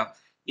kind of,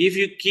 if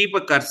you keep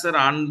a cursor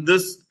on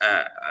this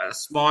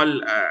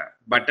small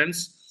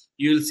buttons,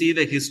 you will see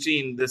the history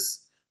in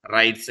this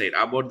right side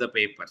about the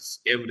papers,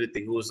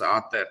 everything, who's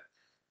author,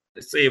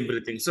 so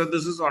everything. So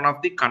this is one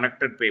of the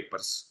connected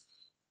papers.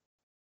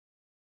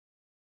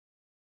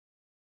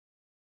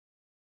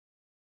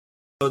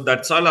 So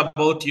that's all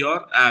about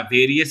your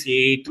various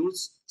AA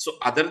tools. So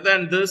other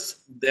than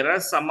this, there are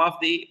some of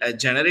the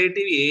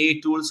generative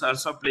AA tools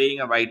also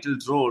playing a vital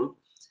role.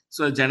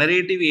 So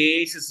generative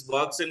AI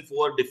works in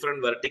 4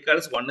 different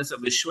verticals. One is a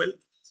visual,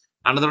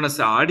 another one is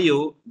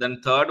audio, then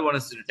third one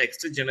is the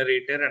text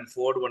generator, and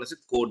fourth one is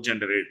code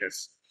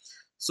generators.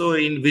 So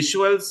in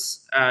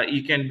visuals,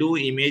 you can do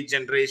image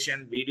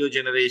generation, video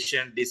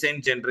generation,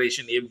 design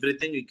generation,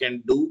 everything you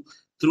can do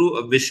through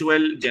a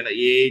visual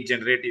AI,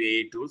 generative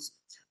AI tools.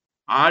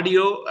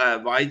 Audio,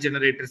 voice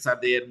generators are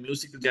there,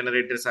 music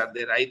generators are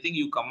there. I think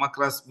you come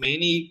across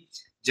many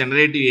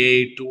generative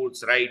AI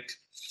tools, right?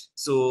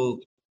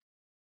 So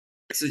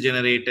text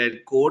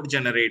generated, code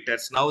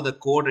generators. Now the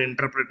code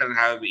interpreter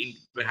have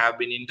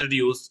been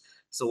introduced.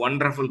 So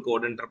wonderful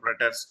code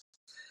interpreters.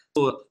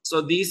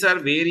 So these are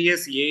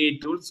various AI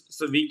tools.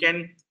 So we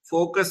can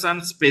focus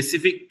on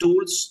specific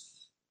tools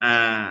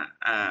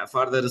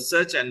for the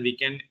research, and we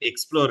can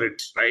explore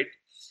it, right?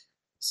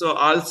 So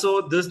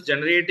also this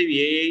generative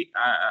AI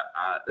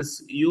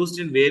is used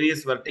in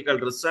various vertical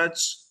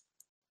research,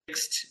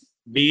 text,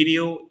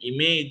 video,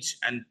 image,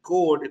 and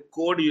code.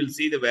 Code, you'll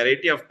see the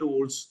variety of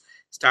tools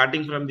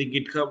starting from the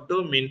GitHub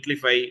to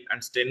Mentlify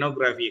and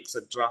stenography,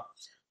 etc.,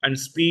 and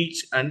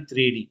speech and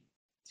 3D.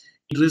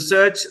 In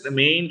research, the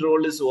main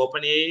role is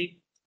OpenAI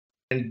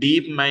and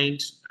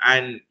DeepMind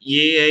and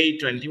AI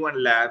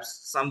 21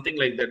 Labs, something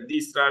like that.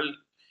 These are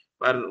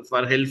all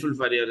for helpful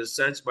for your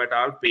research, but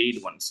all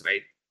paid ones,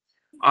 right?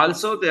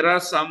 Also, there are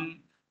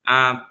some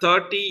 30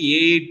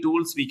 AI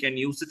tools we can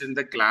use it in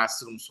the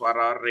classrooms for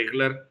our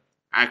regular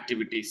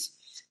activities.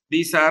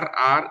 These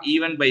are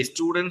even by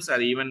students or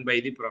even by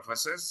the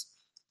professors.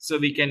 So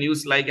we can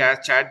use like as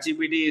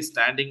ChatGPT is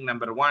standing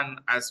number 1,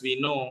 as we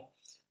know.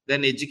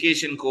 Then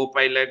Education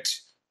Copilot,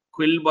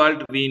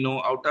 Quillbot we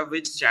know, out of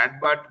which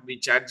Chatbot,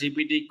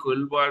 ChatGPT,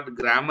 Quillbot,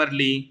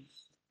 Grammarly,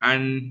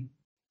 and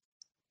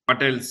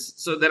what else?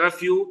 So there are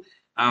few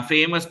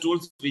famous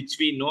tools which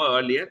we know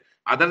earlier.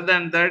 Other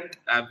than that,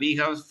 we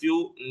have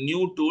few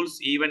new tools.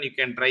 Even you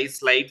can try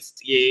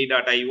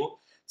slidesai.io.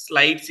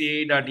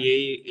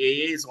 Slidesai.io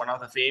is one of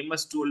the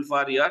famous tool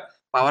for your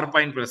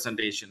PowerPoint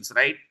presentations,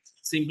 right?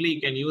 Simply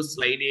you can use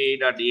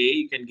slidesai.io.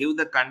 You can give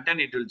the content,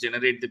 it will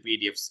generate the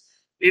PDFs.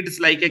 It's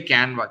like a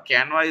Canva.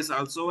 Canva is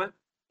also a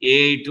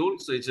AI tool,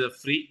 so it's a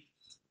free.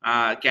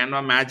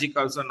 Canva Magic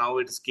also now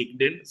it's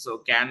kicked in. So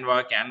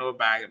Canva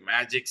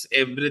Magics,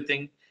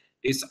 everything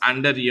is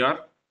under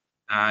your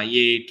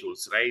AI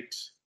tools, right?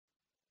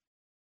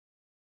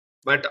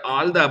 But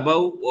all the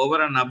above,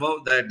 over and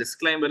above, the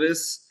disclaimer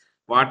is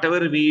whatever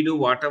we do,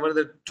 whatever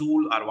the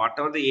tool or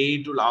whatever the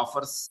AI tool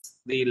offers,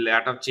 the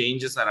lot of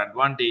changes or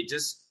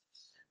advantages,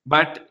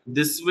 but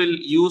this will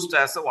used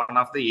as a one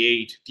of the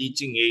aid,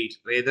 teaching aid,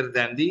 rather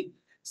than the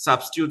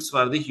substitutes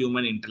for the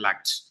human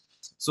intellect.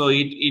 So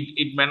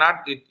it may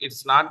not,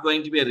 it's not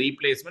going to be a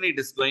replacement. It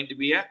is going to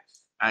be a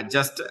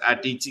just a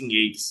teaching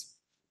aids.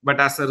 But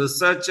as a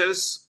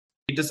researchers,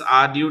 it is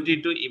our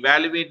duty to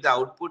evaluate the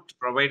output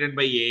provided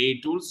by AI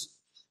tools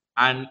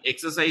and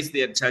exercise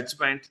their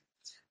judgment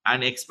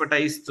and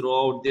expertise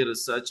throughout the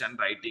research and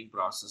writing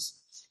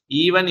process.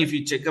 Even if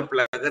you check a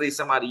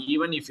plagiarism or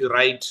even if you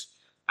write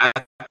a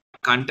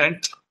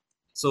content,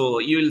 So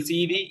you will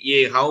see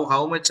the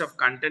how much of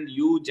content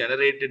you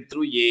generated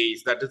through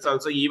AAs. That is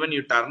also, even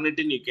you turn it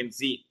in, you can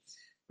see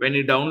when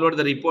you download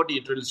the report,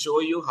 it will show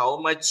you how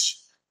much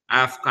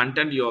of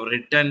content you have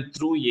written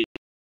through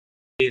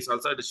AAs.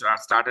 Also, it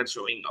started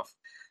showing off.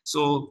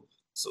 So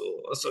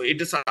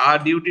it is our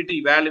duty to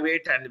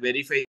evaluate and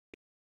verify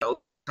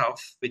of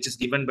which is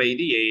given by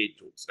the AA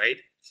tools, right?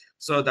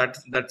 So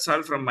that's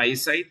all from my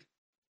side.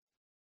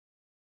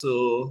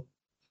 So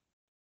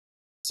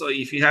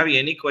if you have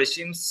any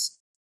questions,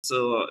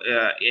 so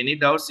any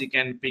doubts, you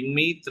can ping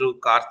me through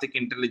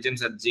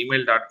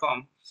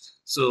karthikintelligence@gmail.com.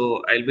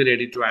 So I'll be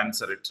ready to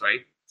answer it,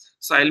 right?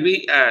 So I'll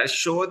be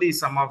show the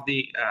some of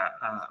the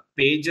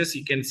pages.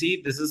 You can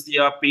see this is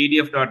your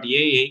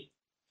pdf.aa.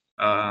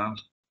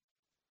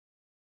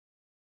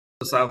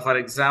 So for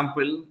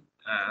example,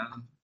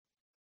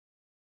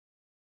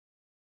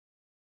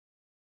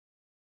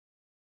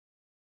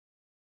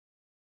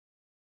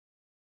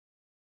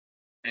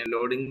 I'm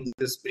loading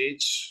this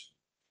page.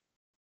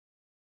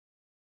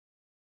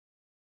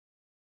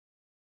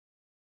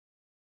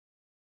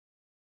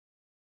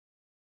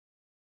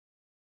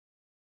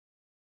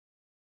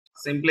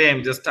 Simply,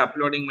 I'm just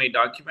uploading my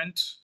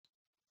document.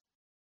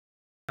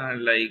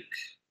 Like,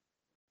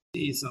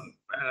 see some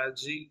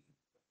energy.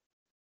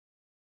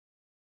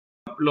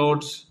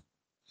 Upload.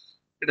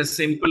 It is a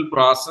simple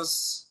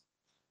process.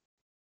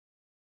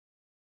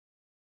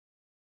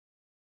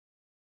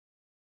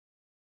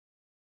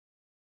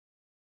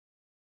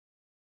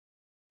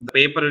 The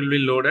paper will be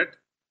loaded.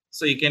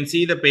 So you can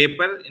see the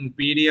paper in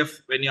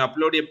PDF. When you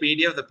upload a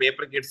PDF, the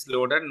paper gets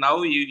loaded.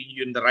 Now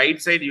you in the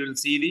right side, you will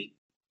see the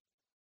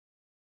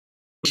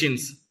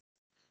questions.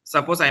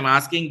 Suppose I'm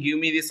asking, give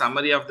me the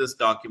summary of this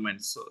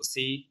document. So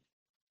see,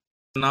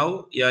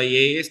 now your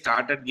AA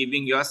started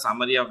giving you a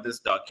summary of this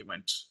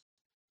document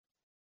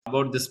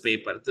about this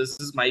paper. This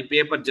is my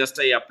paper, just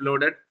I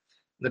uploaded.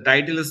 The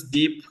title is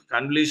Deep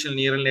Convolutional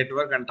Neural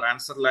Network and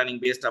Transfer Learning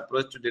Based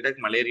Approach to Detect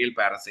Malarial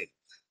Parasite.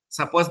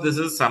 Suppose this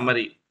is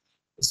summary.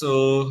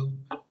 So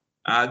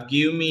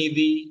give me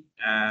the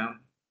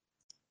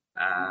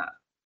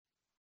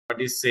what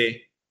do you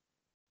say,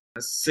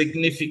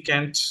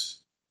 significant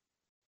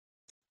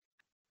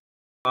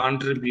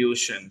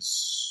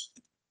contributions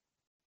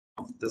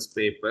of this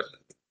paper.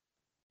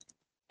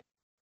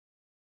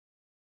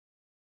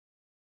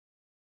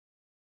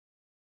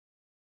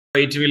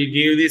 It will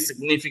give the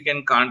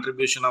significant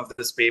contribution of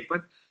this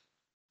paper.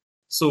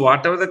 So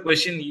whatever the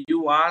question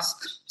you ask,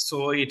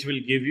 so it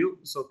will give you.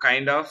 So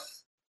kind of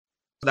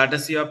that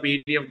is your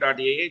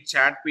pdf.aa.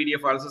 Chat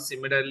PDF also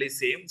similarly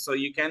same. So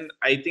you can,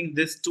 I think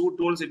these two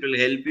tools, it will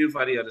help you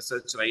for your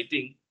research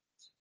writing.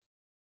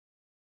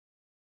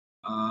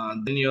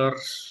 Then your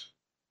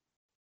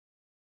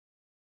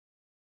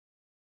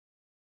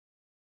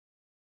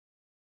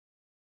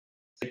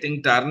I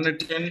think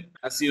Turnitin,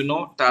 as you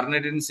know,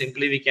 Turnitin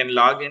simply we can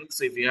log in.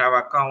 So if you have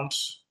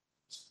accounts,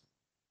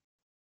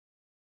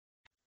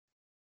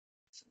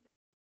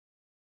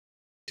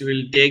 it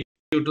will take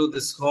you to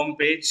this home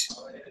page.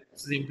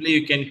 Simply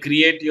you can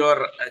create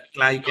your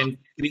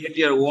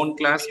own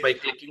class by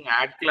clicking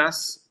add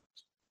class.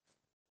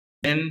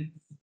 Then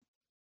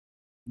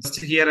just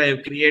here I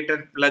have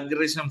created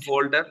plagiarism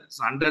folder.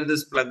 So under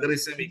this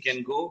plagiarism, we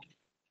can go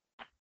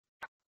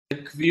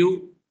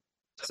view.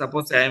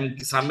 Suppose I am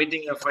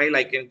submitting a file,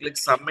 I can click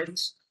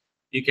submit.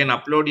 You can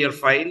upload your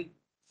file.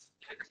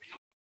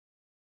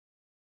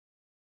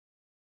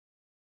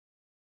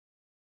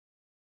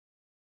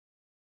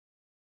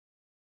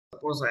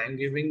 Suppose I am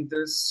giving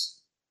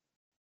this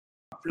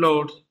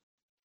upload.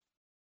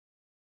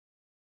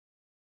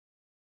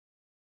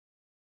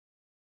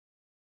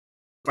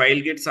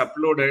 File gets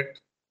uploaded.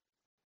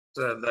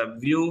 So the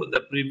view,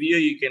 the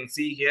preview you can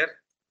see here.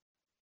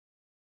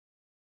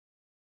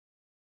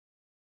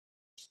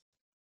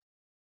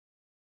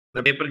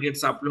 The paper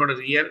gets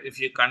uploaded here. If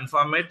you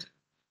confirm it,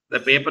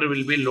 the paper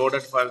will be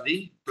loaded for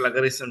the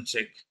plagiarism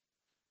check.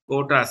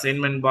 Go to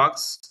assignment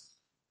box,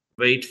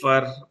 wait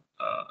for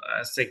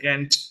a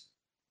second.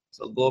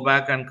 So go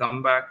back and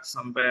come back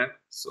somewhere.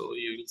 So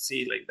you will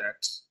see like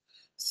that.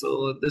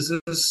 So this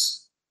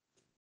is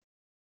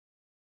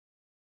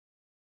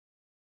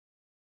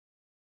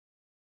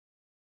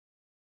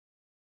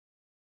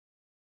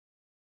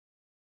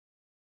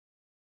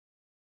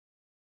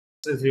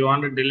so if you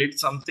want to delete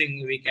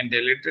something, we can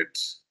delete it.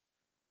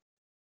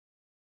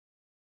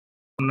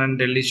 And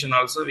deletion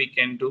also we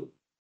can do.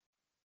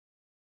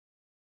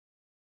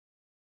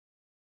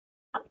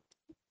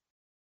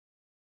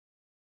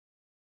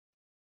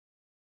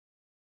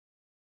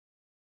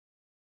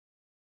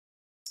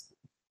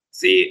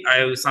 See, I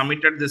have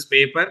submitted this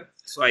paper.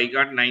 So I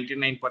got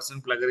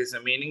 99%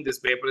 plagiarism, meaning this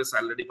paper is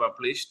already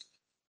published.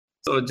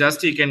 So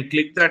just you can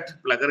click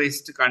that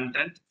plagiarized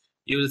content.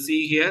 You will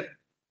see here,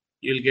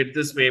 you will get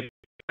this paper.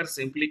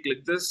 Simply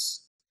click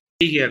this.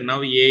 See here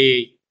now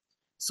AA.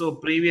 So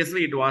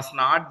previously it was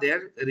not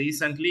there.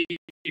 Recently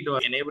it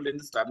was enabled in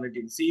the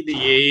Turnitin. See the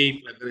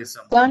AA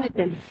plagiarism.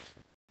 Turnitin.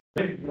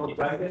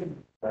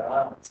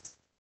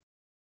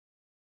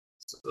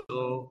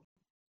 So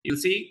You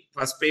see,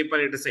 first paper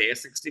it is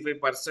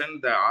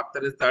 65%, the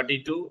author is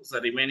 32, so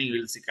remaining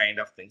we'll see kind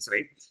of things,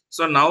 right?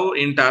 So now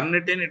in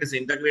Turnitin, it is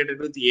integrated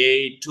with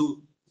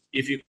AA2.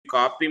 If you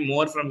copy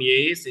more from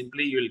AA,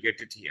 simply you will get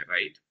it here,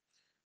 right?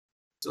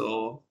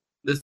 So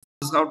this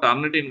is how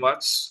Turnitin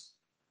works.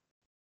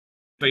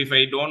 If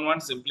I don't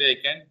want, simply I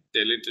can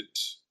delete it.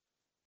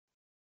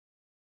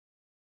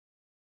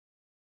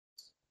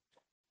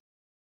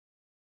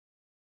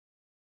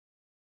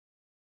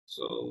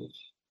 So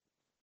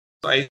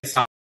I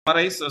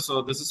summarize.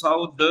 So this is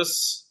how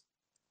this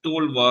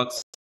tool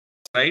works,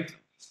 right?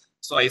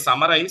 So I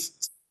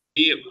summarize.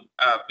 We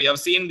have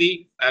seen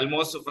the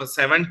almost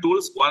 7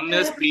 tools. One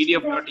is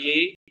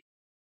PDF.ai,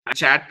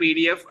 Chat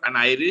PDF, and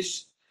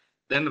Irish.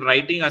 Then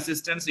writing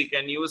assistance, you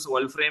can use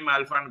Wolfram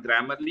Alpha and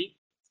Grammarly.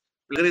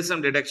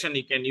 Plagiarism detection,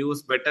 you can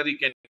use Better, you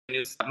can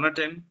use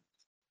Turnitin.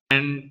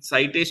 And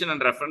citation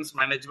and reference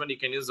management, you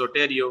can use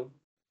Zotero.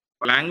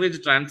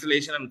 Language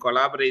translation and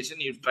collaboration,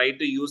 you try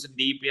to use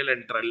DPL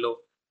and Trello.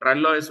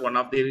 Trello is one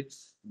of the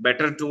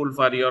better tool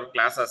for your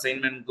class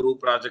assignment, group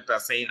project,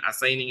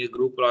 assigning a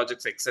group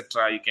projects,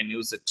 etc. You can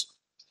use it.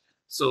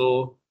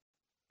 So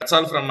that's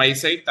all from my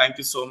side. Thank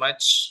you so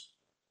much.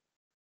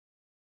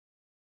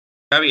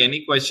 If you have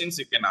any questions,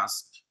 you can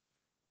ask.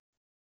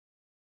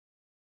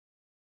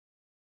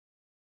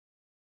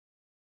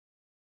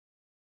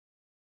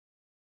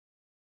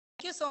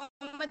 Thank you so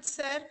much,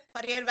 sir,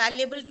 for your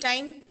valuable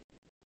time.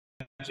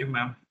 Thank you,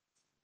 ma'am.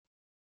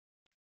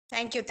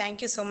 Thank you.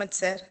 Thank you so much,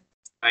 sir.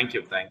 Thank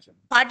you. Thank you.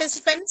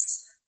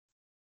 Participants.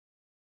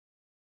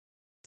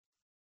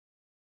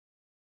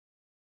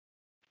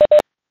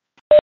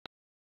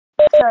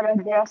 Sir,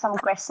 there are some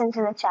questions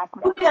in the chat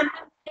box.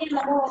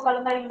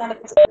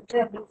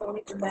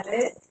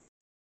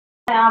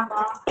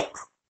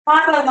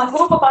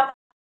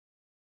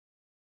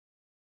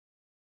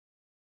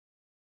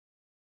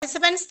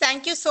 Participants,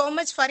 thank you so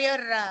much for your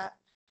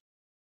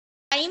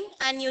time,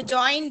 and you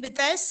joined with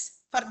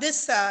us for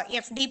this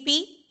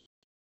FDP.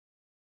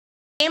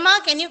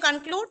 Emma, can you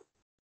conclude?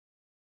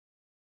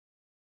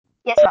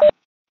 Yes, ma'am.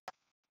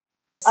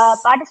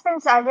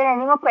 Participants, are there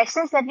any more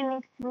questions that you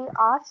need to be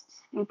asked?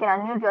 You can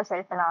unmute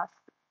yourself and ask,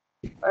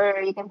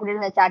 or you can put it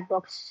in the chat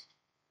box.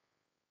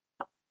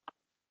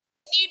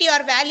 Need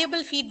your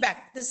valuable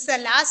feedback. This is the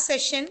last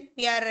session.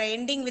 We are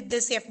ending with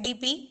this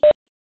FDP.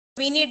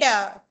 We need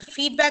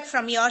feedback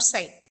from your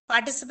side.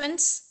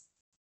 Participants.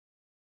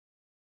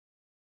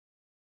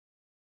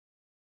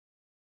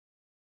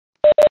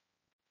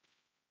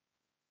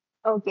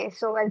 Okay,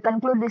 so I'll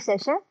conclude this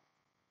session.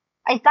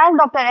 I thank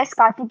Dr. S.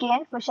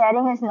 Karthikeyan for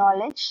sharing his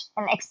knowledge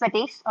and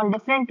expertise on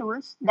different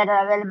tools that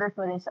are available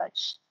for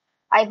research.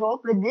 I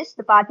hope with this,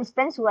 the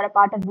participants who are a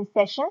part of this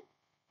session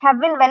have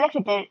been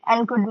benefited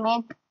and could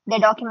make their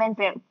document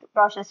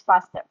process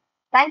faster.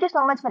 Thank you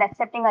so much for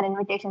accepting our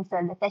invitation,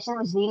 sir. The session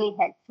was really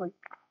helpful.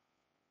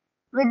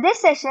 With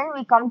this session,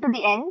 we come to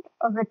the end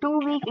of the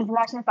 2-week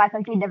International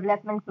Faculty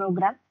Development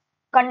Program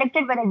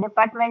conducted by the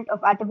Department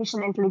of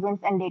Artificial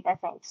Intelligence and Data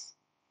Science.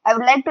 I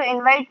would like to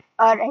invite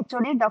our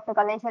HOD, Dr.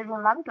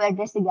 Kalaiselvi ma'am, to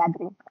address the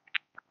gathering.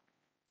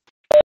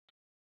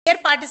 Dear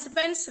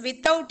participants,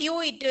 without you,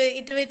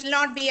 it will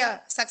not be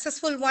a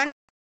successful one.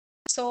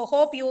 So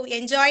hope you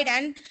enjoyed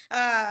and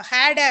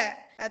had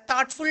a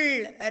thoughtful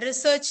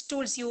research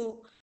tools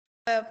you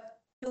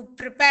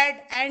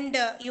prepared, and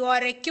you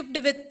are equipped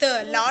with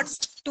lots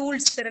of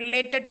tools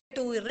related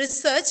to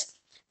research.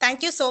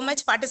 Thank you so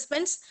much,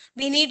 participants.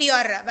 We need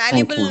your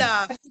valuable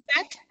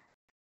feedback.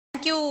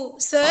 Thank you,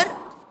 sir.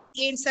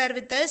 Again, sir,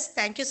 with us.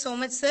 Thank you so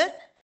much, sir.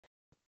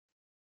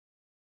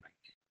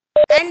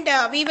 And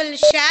we will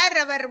share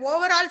our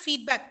overall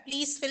feedback.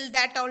 Please fill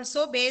that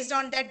also. Based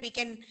on that, we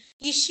can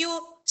issue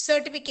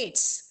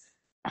certificates.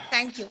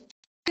 Thank you.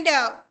 And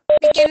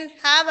we can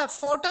have a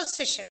photo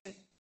session.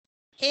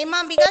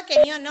 Hema Ambika,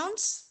 can you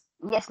announce?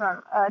 Yes,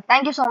 ma'am.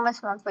 Thank you so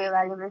much, ma'am, for your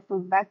valuable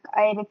feedback.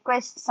 I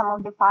request some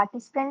of the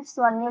participants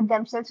to unmute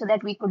themselves so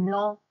that we could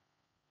know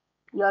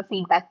your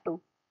feedback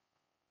too.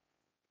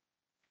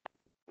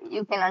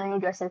 You can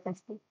unmute yourself and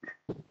speak.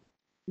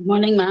 Good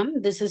morning,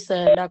 ma'am. This is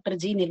Dr.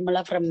 G.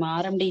 Nirmala from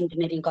RMD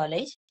Engineering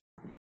College.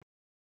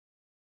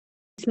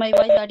 Is my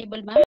voice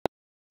audible, ma'am?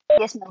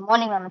 Yes, ma'am.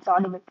 Morning, ma'am. It's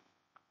audible.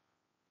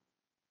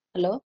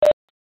 Hello.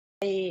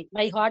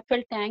 My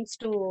heartfelt thanks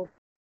to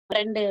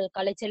friend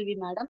Kalaiselvi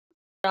madam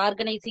for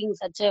organizing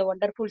such a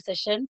wonderful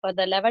session. For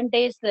the 11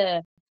 days,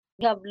 we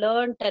have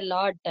learned a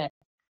lot.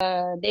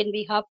 Then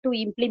we have to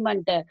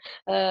implement.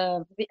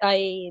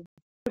 I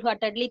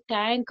wholeheartedly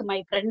thank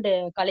my friend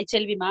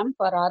Kalaiselvi ma'am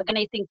for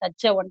organizing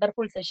such a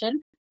wonderful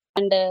session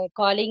and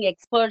calling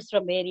experts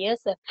from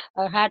various.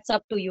 Hats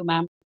up to you,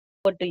 ma'am.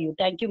 Over to you.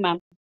 Thank you, ma'am.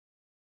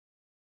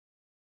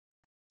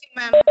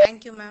 Ma'am,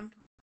 thank you, ma'am.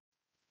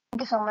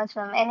 Thank you so much,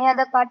 ma'am. Any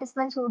other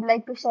participants who would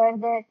like to share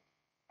their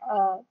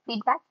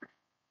feedback?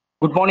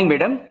 Good morning,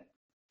 madam.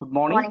 Good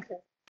morning. Morning, sir.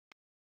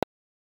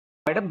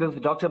 Madam, this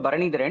is Dr.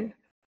 Bharanidharan,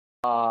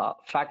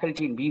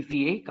 faculty in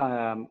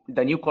BCA,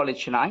 the New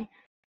College, Chennai.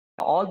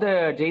 All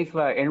the days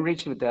were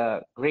enriched with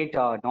great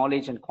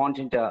knowledge and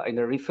content in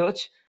the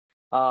research.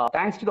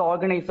 Thanks to the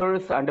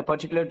organizers and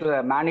particularly to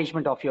the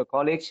management of your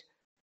college,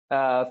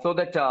 so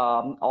that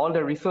all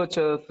the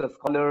researchers, the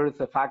scholars,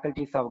 the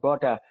faculties have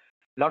got a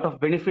lot of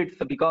benefits,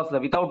 because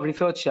without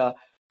research,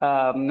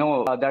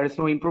 there is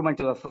no improvement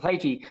to the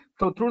society.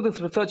 So through this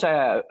research,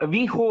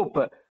 we hope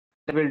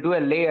that we'll do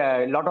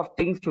a lot of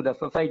things to the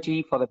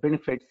society for the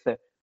benefits.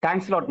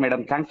 Thanks a lot,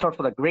 madam. Thanks a lot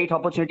for the great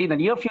opportunity. In the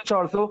near future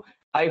also,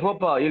 I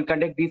hope you'll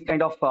conduct these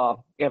kind of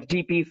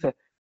FDPs.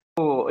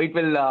 So it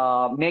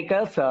will make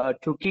us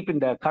to keep in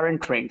the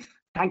current trends.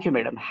 Thank you,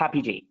 madam.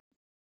 Happy day.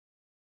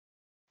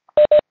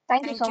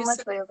 Thank you Thank so you, much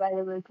sir. for your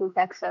valuable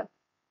feedback, sir.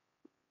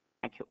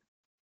 Thank you.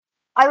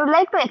 I would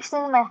like to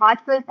extend my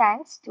heartfelt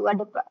thanks to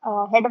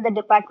our head of the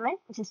department,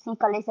 Mrs. C.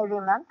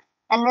 Kalesari ma'am,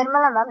 and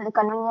Nirmala ma'am, the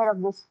convener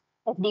of this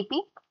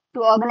FDP,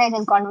 to organize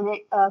and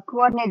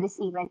coordinate this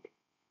event.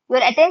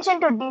 Your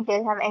attention to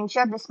detail have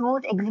ensured the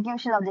smooth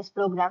execution of this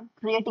program,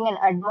 creating an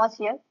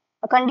atmosphere,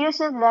 a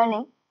conducive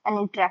learning and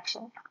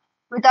interaction.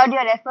 Without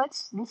your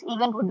efforts, this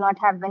event would not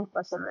have been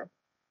possible.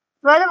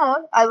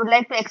 Furthermore, I would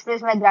like to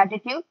express my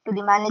gratitude to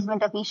the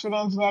management of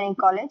Easwari Engineering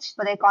College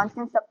for their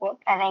constant support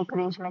and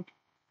encouragement.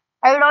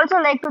 I would also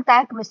like to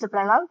thank Mr.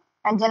 Pranav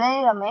and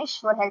Janani Ramesh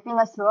for helping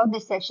us throughout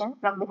this session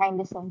from behind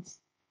the scenes.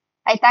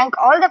 I thank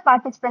all the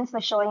participants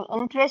for showing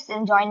interest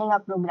in joining our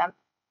program.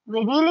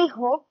 We really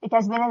hope it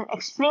has been an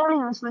extremely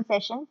useful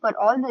session for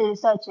all the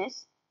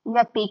researchers who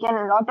have taken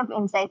a lot of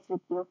insights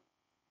with you.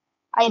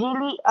 I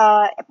really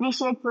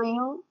appreciate for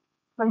you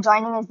for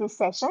joining us this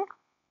session.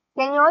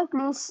 Can you all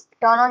please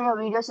turn on your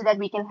video so that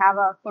we can have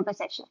a photo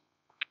session?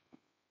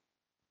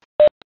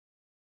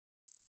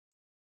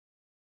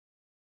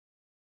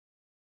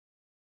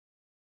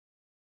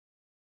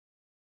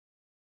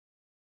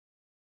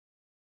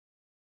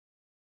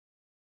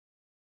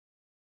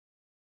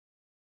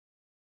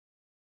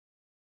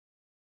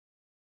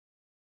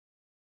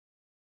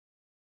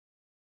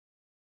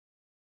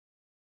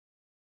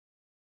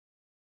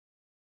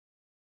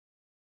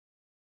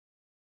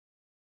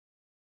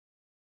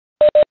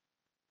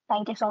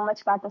 Thank you so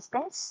much,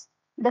 participants.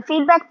 The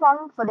feedback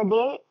form for the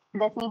day,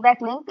 the feedback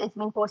link is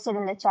being posted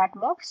in the chat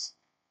box.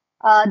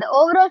 The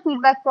overall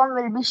feedback form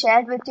will be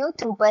shared with you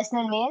through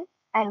personal mail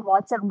and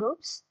WhatsApp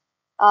groups.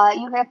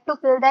 You have to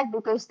fill that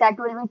because that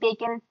will be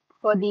taken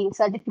for the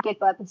certificate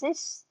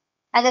purposes.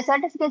 And the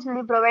certificates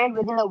will be provided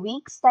within a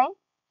week's time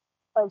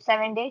or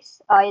 7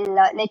 days. I'll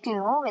let you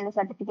know when the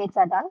certificates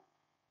are done.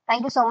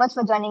 Thank you so much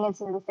for joining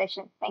us in this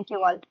session. Thank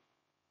you all.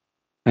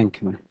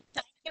 Thank you, ma'am.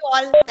 Thank you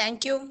all.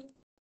 Thank you.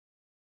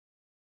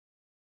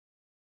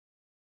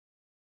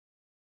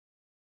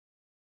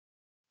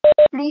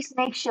 Please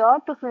make sure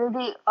to fill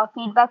the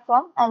feedback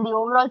form and the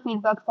overall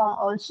feedback form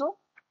also.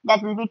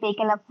 That will be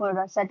taken up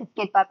for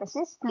certificate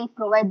purposes. Please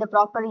provide the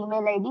proper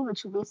email ID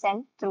which will be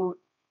sent through.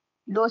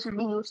 Those will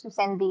be used to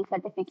send the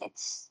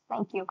certificates.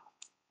 Thank you.